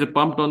pesticide which are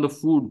pumped on the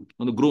food,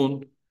 on the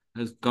ground,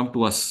 has come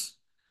to us.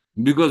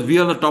 Because we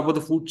are on the top of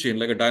the food chain,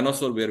 like a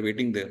dinosaur, we are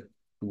waiting there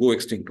to go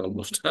extinct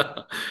almost.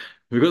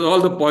 Because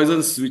all the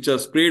poisons which are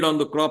sprayed on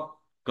the crop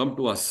come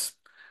to us.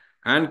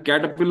 And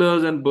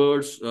caterpillars and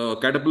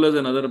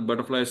other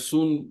butterflies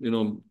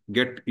soon,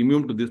 get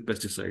immune to these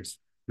pesticides.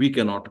 We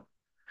cannot.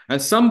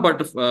 And some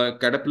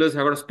caterpillars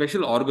have got a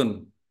special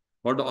organ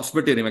called the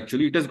osmeterium.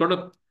 Actually, it has got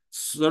a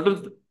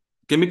certain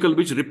chemical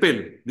which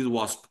repel these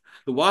wasps.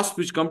 The wasps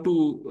which come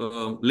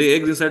to lay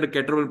eggs inside the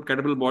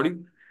caterpillar body,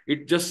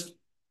 it just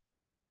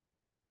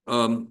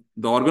the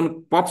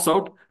organ pops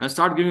out and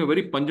start giving a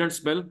very pungent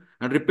smell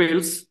and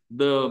repels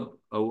the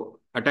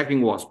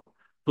attacking wasp.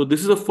 So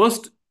this is the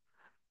first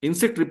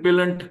insect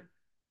repellent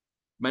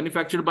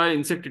manufactured by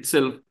insect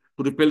itself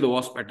to repel the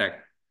wasp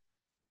attack.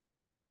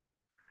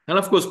 And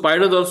of course,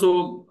 spiders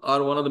also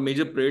are one of the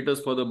major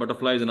predators for the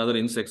butterflies and other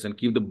insects and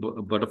keep the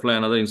butterfly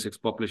and other insects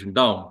population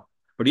down.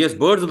 But yes,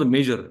 birds are the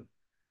major.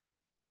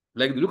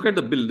 Like look at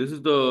the bill. This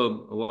is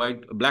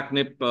the black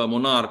nip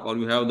monarch, or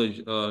you have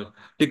the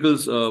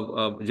tickles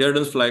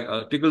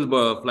tickles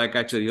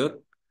flycatcher here,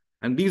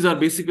 and these are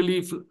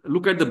basically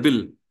look at the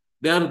bill.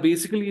 They are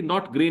basically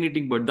not grain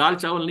eating bird. Dal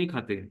chawal nahi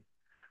khate.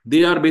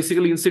 They are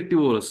basically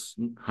insectivorous,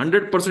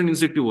 100%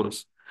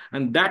 insectivorous,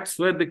 and that's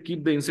where they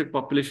keep the insect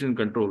population in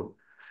control.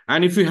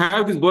 And if you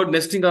have this bird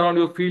nesting around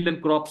your field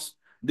and crops,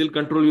 they'll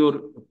control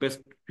your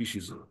pest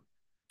species.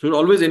 So you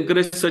always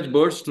encourage such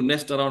birds to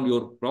nest around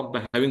your crop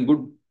by having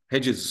good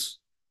hedges.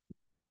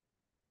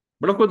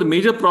 But of course, the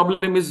major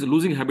problem is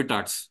losing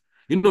habitats.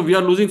 We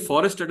are losing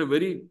forest at a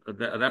very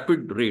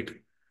rapid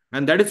rate.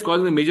 And that is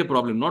causing a major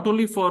problem, not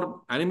only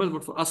for animals,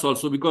 but for us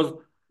also, because a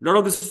lot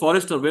of these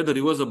forests are where the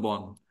rivers are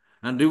born.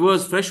 And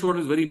rivers, fresh water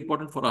is very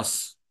important for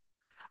us.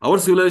 Our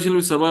civilization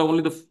will survive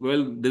only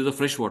there is a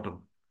fresh water.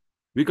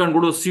 We can't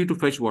go to the sea to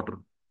fetch water.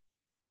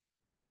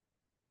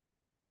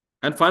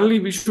 And finally,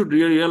 we should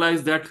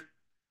realize that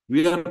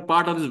we are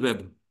part of this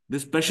web,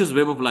 this precious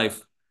web of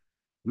life.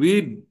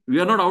 We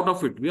are not out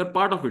of it. We are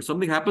part of it.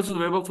 Something happens to the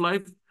web of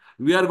life,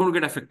 we are going to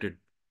get affected.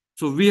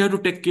 So we have to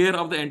take care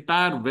of the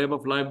entire web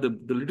of life, the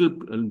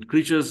little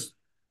creatures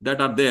that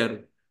are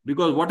there,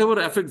 because whatever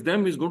affects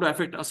them is going to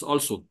affect us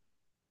also.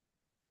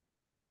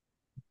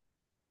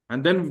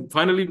 And then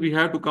finally, we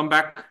have to come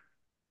back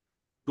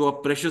to our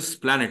precious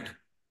planet,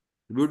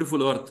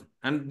 beautiful Earth.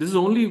 And this is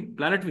the only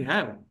planet we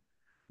have.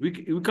 We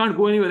can't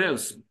go anywhere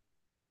else.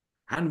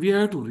 And we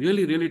have to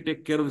really, really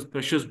take care of this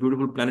precious,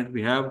 beautiful planet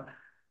we have,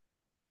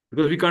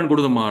 because we can't go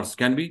to the Mars,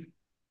 can we?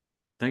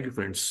 Thank you,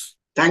 friends.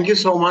 Thank you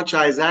so much,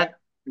 Isaac.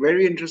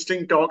 Very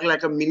interesting talk,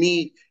 like a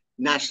mini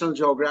National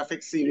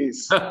Geographic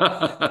series.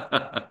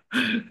 I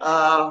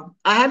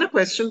had a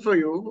question for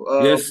you.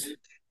 Yes.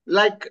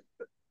 Like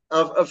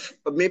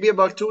maybe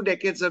about 2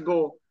 decades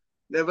ago,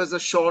 there was a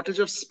shortage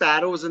of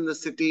sparrows in the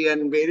city,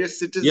 and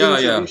various Yeah,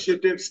 citizens' yeah.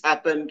 initiatives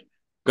happened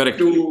Correct.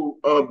 to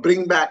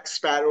bring back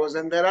sparrows.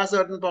 And there are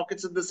certain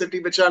pockets of the city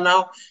which are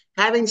now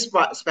having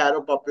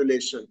sparrow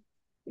population.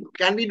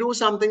 Can we do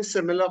something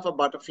similar for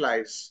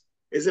butterflies?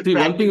 Is it See,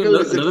 one thing, practical?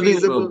 Is it another thing,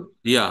 feasible?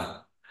 yeah.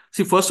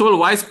 See, first of all,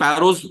 why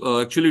sparrows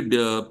actually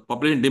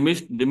population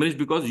diminished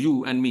because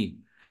you and me,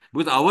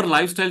 because our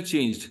lifestyle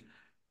changed.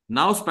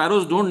 Now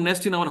sparrows don't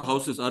nest in our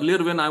houses.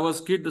 Earlier, when I was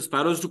kid, the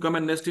sparrows to come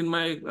and nest in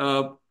my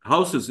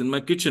houses, in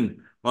my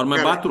kitchen or my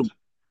bathroom. Correct.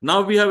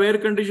 Now we have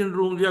air-conditioned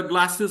rooms, we have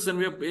glasses, and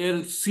we have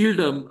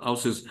air-sealed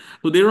houses.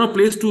 So they don't have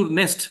place to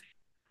nest.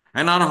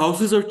 And our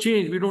houses have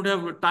changed. We don't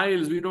have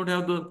tiles. We don't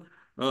have the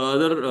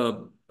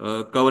other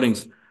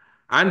coverings.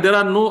 And there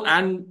are no,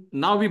 and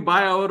now we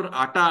buy our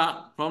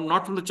atta from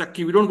not from the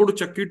chakki. We don't go to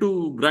chakki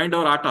to grind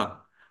our atta.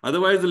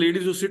 Otherwise, the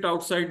ladies who sit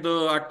outside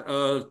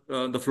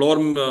the floor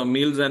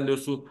mills and they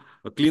used to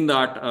clean the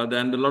atta,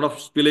 and a lot of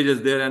spillage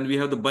is there. And we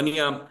have the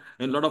banya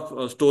and a lot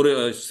of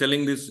store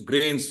selling these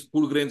grains,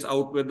 food grains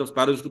out where the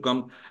sparrows to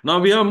come. Now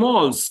we have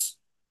malls.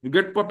 You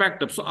get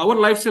packed up. So our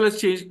lifestyle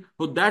has changed.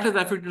 So that has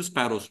affected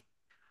sparrows.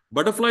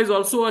 Butterflies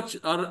also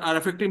are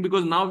affecting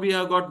because now we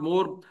have got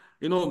more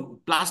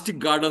plastic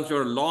gardens,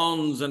 your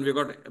lawns, and we've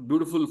got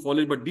beautiful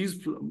foliage, but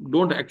these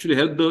don't actually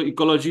help the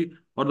ecology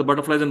or the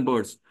butterflies and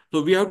birds.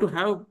 So we have to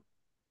have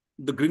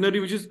the greenery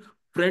which is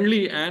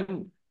friendly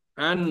and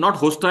not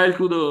hostile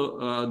to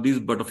the these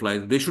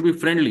butterflies. They should be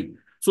friendly.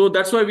 So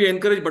that's why we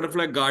encourage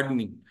butterfly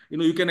gardening.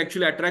 You can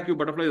actually attract your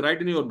butterflies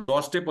right in your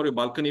doorstep or your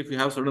balcony if you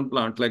have certain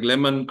plants like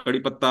lemon, kadi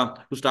patta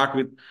to start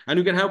with, and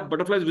you can have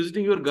butterflies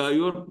visiting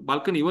your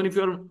balcony even if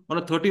you're on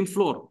a 13th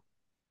floor.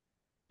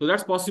 So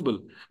that's possible.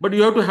 But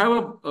you have to have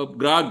a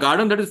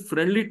garden that is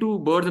friendly to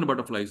birds and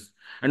butterflies,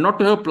 and not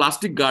to have a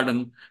plastic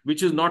garden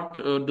which is not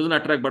doesn't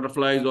attract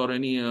butterflies or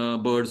any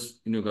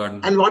birds in your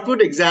garden. And what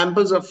would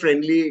examples of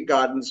friendly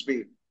gardens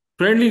be?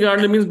 Friendly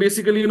garden means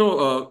basically,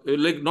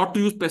 like not to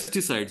use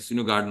pesticides in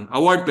your garden.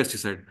 Avoid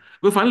pesticide.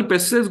 Because finally,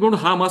 pesticide is going to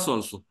harm us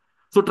also.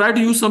 So try to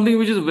use something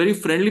which is very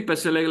friendly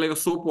pesticide, like a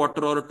soap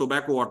water or a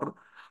tobacco water,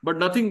 but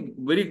nothing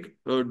very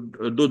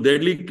those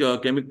deadly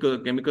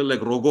chemical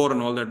like Rogor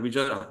and all that, which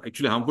are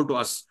actually harmful to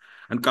us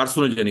and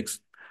carcinogenics.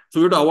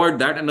 So we have to avoid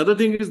that. Another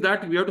thing is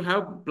that we have to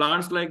have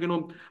plants like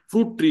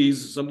fruit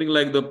trees, something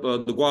like the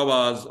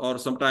guavas, or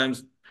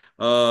sometimes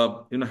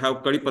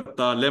have kadi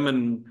patta,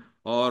 lemon,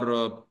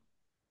 or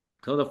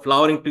some of the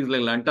flowering trees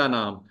like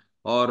lantana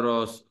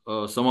or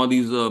some of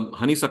these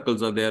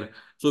honeysuckles are there.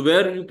 So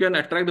where you can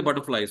attract the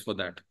butterflies for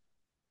that.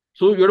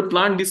 So you have to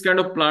plant these kind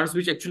of plants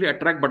which actually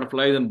attract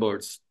butterflies and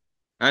birds.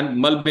 And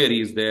mulberry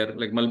is there,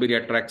 like mulberry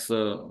attracts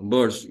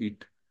birds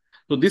eat.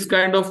 So this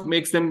kind of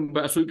makes them,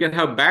 so you can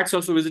have bats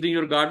also visiting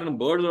your garden,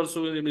 birds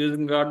also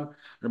visiting garden,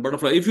 and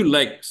butterfly. If you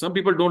like, some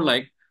people don't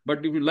like,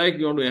 but if you like,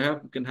 you want to have,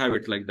 you can have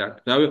it like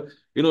that. Now,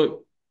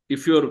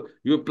 if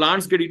your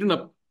plants get eaten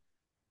up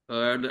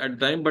at the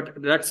time,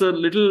 but that's a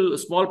little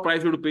small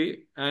price you have to pay,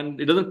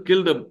 and it doesn't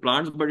kill the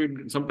plants, but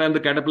sometimes the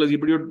caterpillars,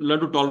 but you learn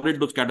to tolerate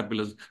those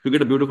caterpillars. You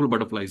get a beautiful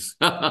butterflies.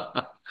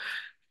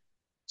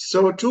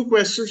 So, two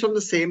questions from the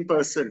same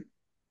person.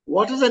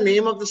 What is the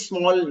name of the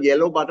small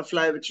yellow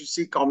butterfly which you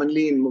see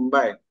commonly in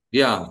Mumbai?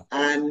 Yeah,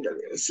 And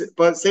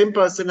same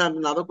person had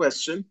another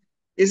question.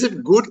 Is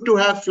it good to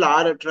have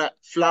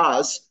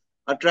flowers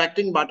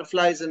attracting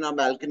butterflies in our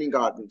balcony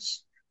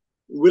gardens?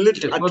 Will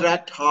it yes,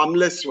 attract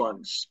harmless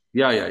ones?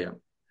 yeah, yeah, yeah.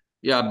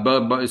 Yeah,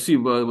 but see,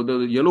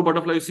 the yellow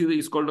butterfly you see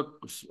is called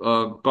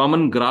a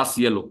common grass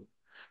yellow.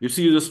 You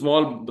see the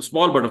small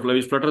butterfly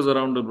which flutters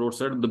around the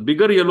roadside. The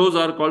bigger yellows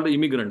are called the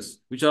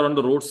immigrants, which are on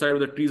the roadside where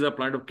the trees are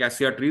planted of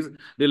cassia trees.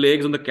 They lay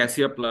eggs on the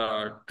cassia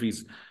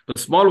trees. The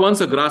small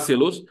ones are grass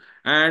yellows,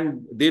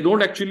 and they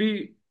don't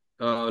actually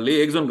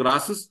lay eggs on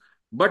grasses,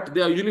 but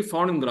they are usually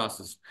found in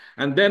grasses.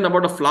 And then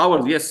about the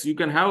flowers, yes, you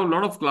can have a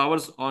lot of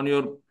flowers on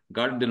your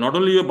garden. Not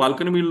only your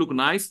balcony will look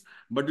nice,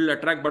 but it'll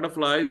attract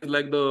butterflies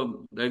like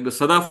the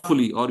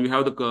sadafuli, or you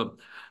have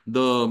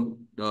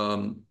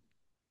the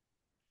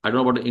I don't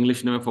know about the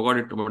English name. I forgot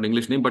it about the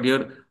English name, but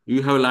here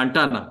you have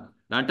lantana.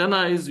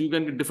 Lantana is you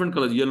can get different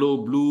colors: yellow,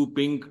 blue,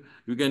 pink.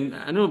 You can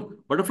I know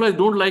butterflies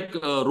don't like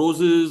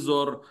roses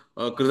or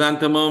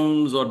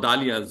chrysanthemums or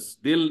dahlias.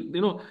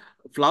 They'll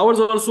flowers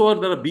also are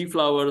there are bee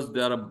flowers,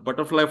 there are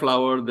butterfly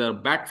flowers, there are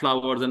bat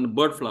flowers and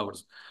bird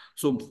flowers.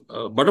 So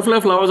butterfly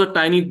flowers are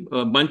tiny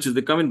bunches.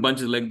 They come in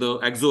bunches like the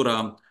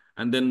axora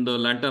and then the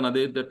lantana.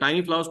 The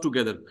tiny flowers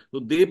together. So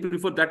they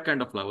prefer that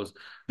kind of flowers.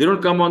 They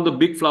don't come on the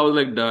big flowers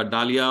like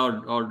dahlia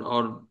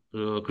or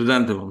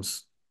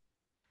chrysanthemums.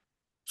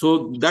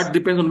 So that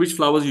depends on which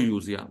flowers you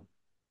use. Yeah.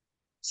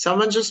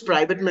 Someone just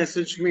private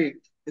messaged me.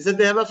 He said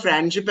they have a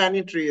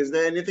frangipani tree. Is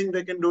there anything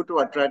they can do to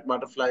attract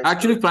butterflies to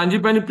Actually, it?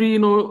 frangipani tree,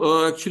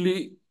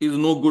 actually is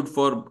no good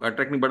for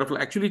attracting butterfly.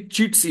 Actually,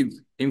 cheats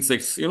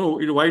insects.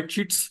 Why it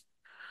cheats?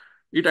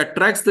 It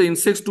attracts the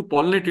insects to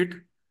pollinate it,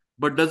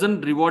 but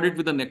doesn't reward it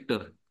with the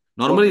nectar.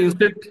 Normally, Okay.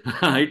 insect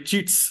it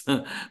cheats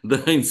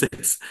the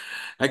insects.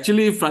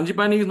 Actually,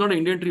 frangipani is not an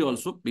Indian tree.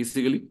 Also,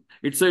 basically,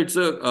 it's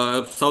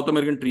a South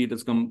American tree. It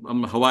has come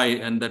from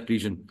Hawaii and that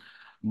region.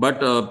 But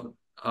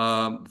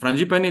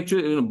frangipani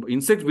actually,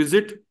 insects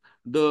visit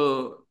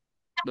the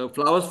the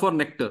flowers for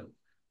nectar,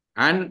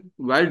 and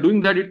while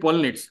doing that, it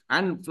pollinates,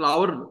 and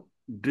flower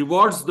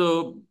rewards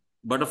the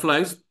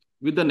butterflies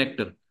with the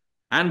nectar.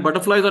 And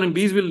butterflies or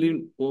bees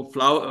will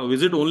flower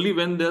visit only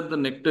when the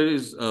nectar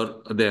is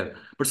there.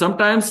 But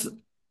sometimes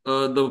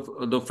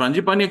the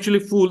frangipani actually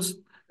fools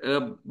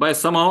by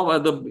somehow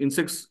the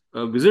insects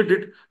visit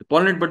it,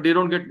 pollinate, but they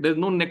don't get there's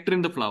no nectar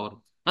in the flower.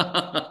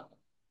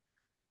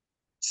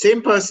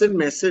 Same person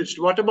messaged.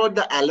 What about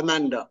the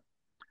alamander?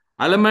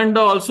 Alamanda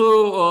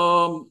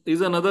also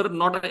is another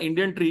not an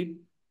Indian tree,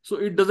 so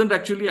it doesn't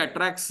actually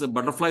attracts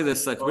butterflies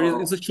as such. But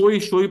it's Oh, a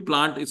showy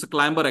plant. It's a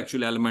climber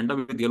actually, Alamanda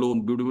with yellow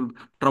beautiful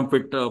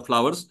trumpet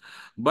flowers,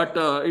 but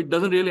it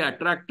doesn't really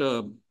attract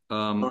okay.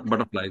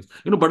 butterflies.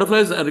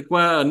 Butterflies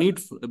require need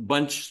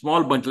bunch,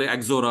 small bunch like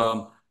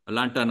Axora,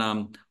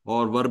 Lantana,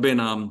 or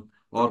Verbena,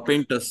 or Okay.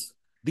 Pentus.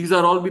 These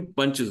are all with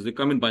bunches. They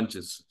come in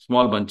bunches,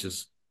 small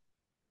bunches.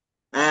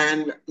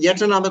 And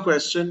yet another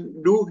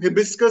question. Do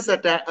hibiscus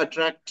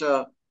attract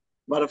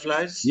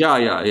butterflies? Yeah,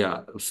 yeah,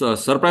 yeah. So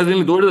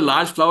surprisingly, though it is a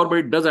large flower, but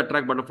it does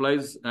attract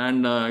butterflies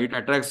and it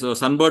attracts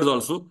sunbirds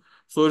also.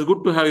 So it's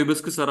good to have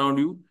hibiscus around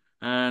you,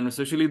 and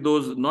especially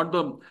those not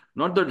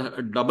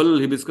the double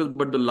hibiscus,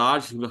 but the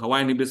large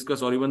Hawaiian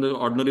hibiscus or even the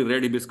ordinary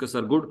red hibiscus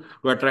are good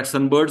to attract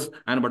sunbirds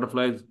and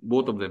butterflies,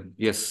 both of them.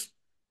 Yes.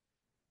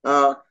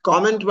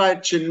 Comment by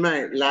Chinmay.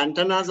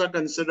 Lantanas are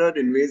considered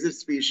invasive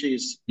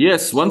species.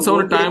 Yes, So once upon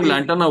a would they time, be?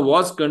 lantana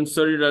was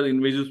considered as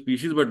invasive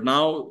species, but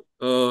now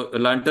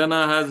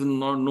lantana has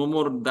no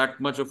more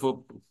that much of a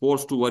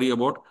force to worry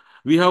about.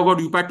 We have got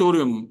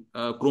Eupatorium,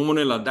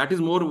 Chromonella. That is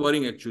more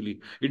worrying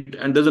actually.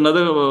 And there's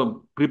another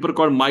creeper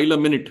called mile a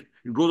minute.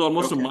 It grows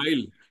almost a Okay.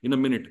 mile in a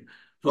minute.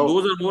 So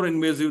those Oh, are more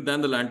invasive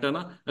than the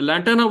lantana. The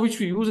lantana which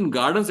we use in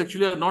gardens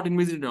actually are not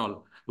invasive at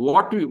all.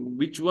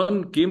 Which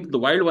one came? The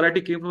wild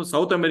variety came from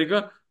South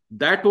America.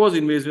 That was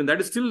invasive. And that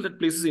is still that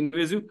place is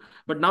invasive,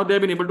 but now they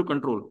have been able to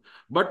control.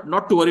 But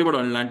not to worry about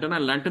lantana.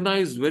 Lantana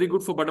is very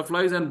good for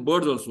butterflies and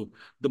birds also.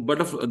 The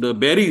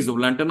berries of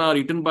lantana are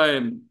eaten by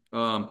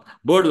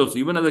birds also.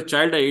 Even as a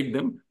child, I ate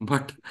them.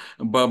 But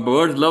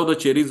birds love the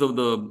cherries of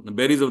the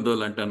berries of the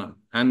lantana,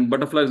 and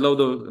butterflies love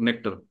the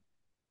nectar.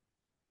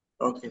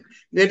 okay.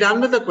 We're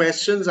done with the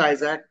questions,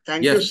 Isaac.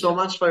 Thank you Yes. so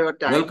much for your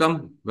time.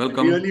 Welcome. Really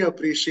Welcome.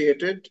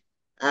 appreciate it.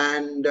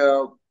 And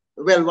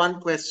well, one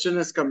question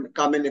has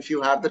come in if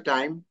you have the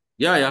time.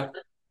 Yeah, yeah.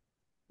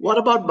 What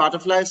about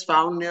butterflies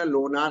found near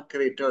Lonar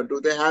crater?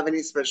 Do they have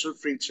any special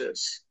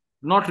features?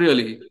 Not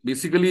really.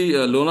 Basically,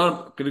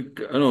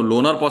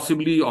 lonar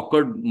possibly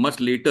occurred much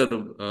later,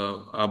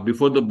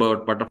 before the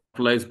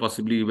butterflies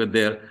possibly were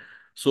there.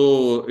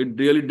 So it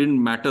really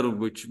didn't matter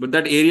which, but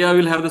that area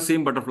will have the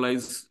same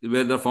butterflies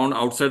where they're found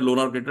outside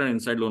lunar crater and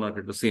inside lunar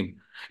crater. Same.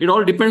 It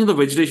all depends on the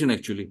vegetation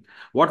actually.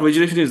 What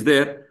vegetation is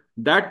there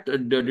that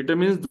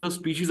determines the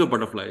species of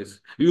butterflies.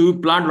 You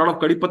plant a lot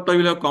of kadi patta,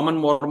 you'll have common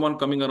mormon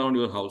coming around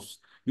your house.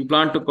 You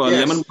plant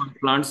lemon Yes.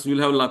 plants,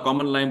 you'll have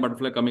common lime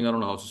butterfly coming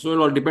around houses. So it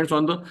all depends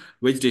on the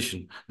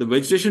vegetation. The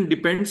vegetation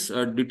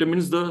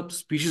determines the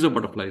species of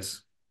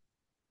butterflies.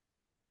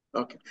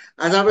 Okay.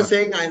 As I Uh, was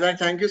saying, Isaac,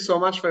 thank you so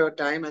much for your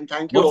time and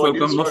thank you, Most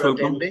audience, welcome, for most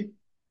welcome. attending.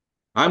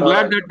 I'm Uh,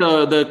 glad that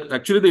the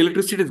actually the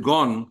electricity is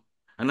gone,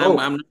 and I'm oh,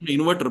 not an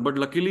inverter, but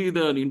luckily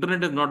the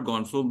internet is not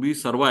gone, so we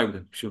survived.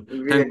 Sure, we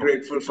are thank God.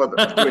 grateful for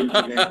to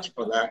internet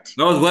for that.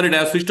 I was worried.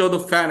 I switched off the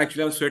fan.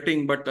 Actually, I'm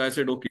sweating, but I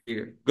said okay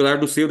because I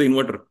have to save the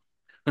inverter.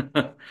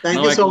 Thank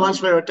Now you I so much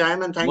can. for your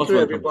time and thank Most you,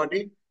 welcome.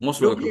 everybody.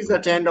 Most Do please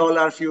welcome. attend all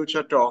our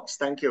future talks.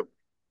 Thank you.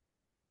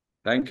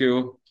 Thank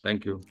you.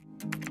 Thank you.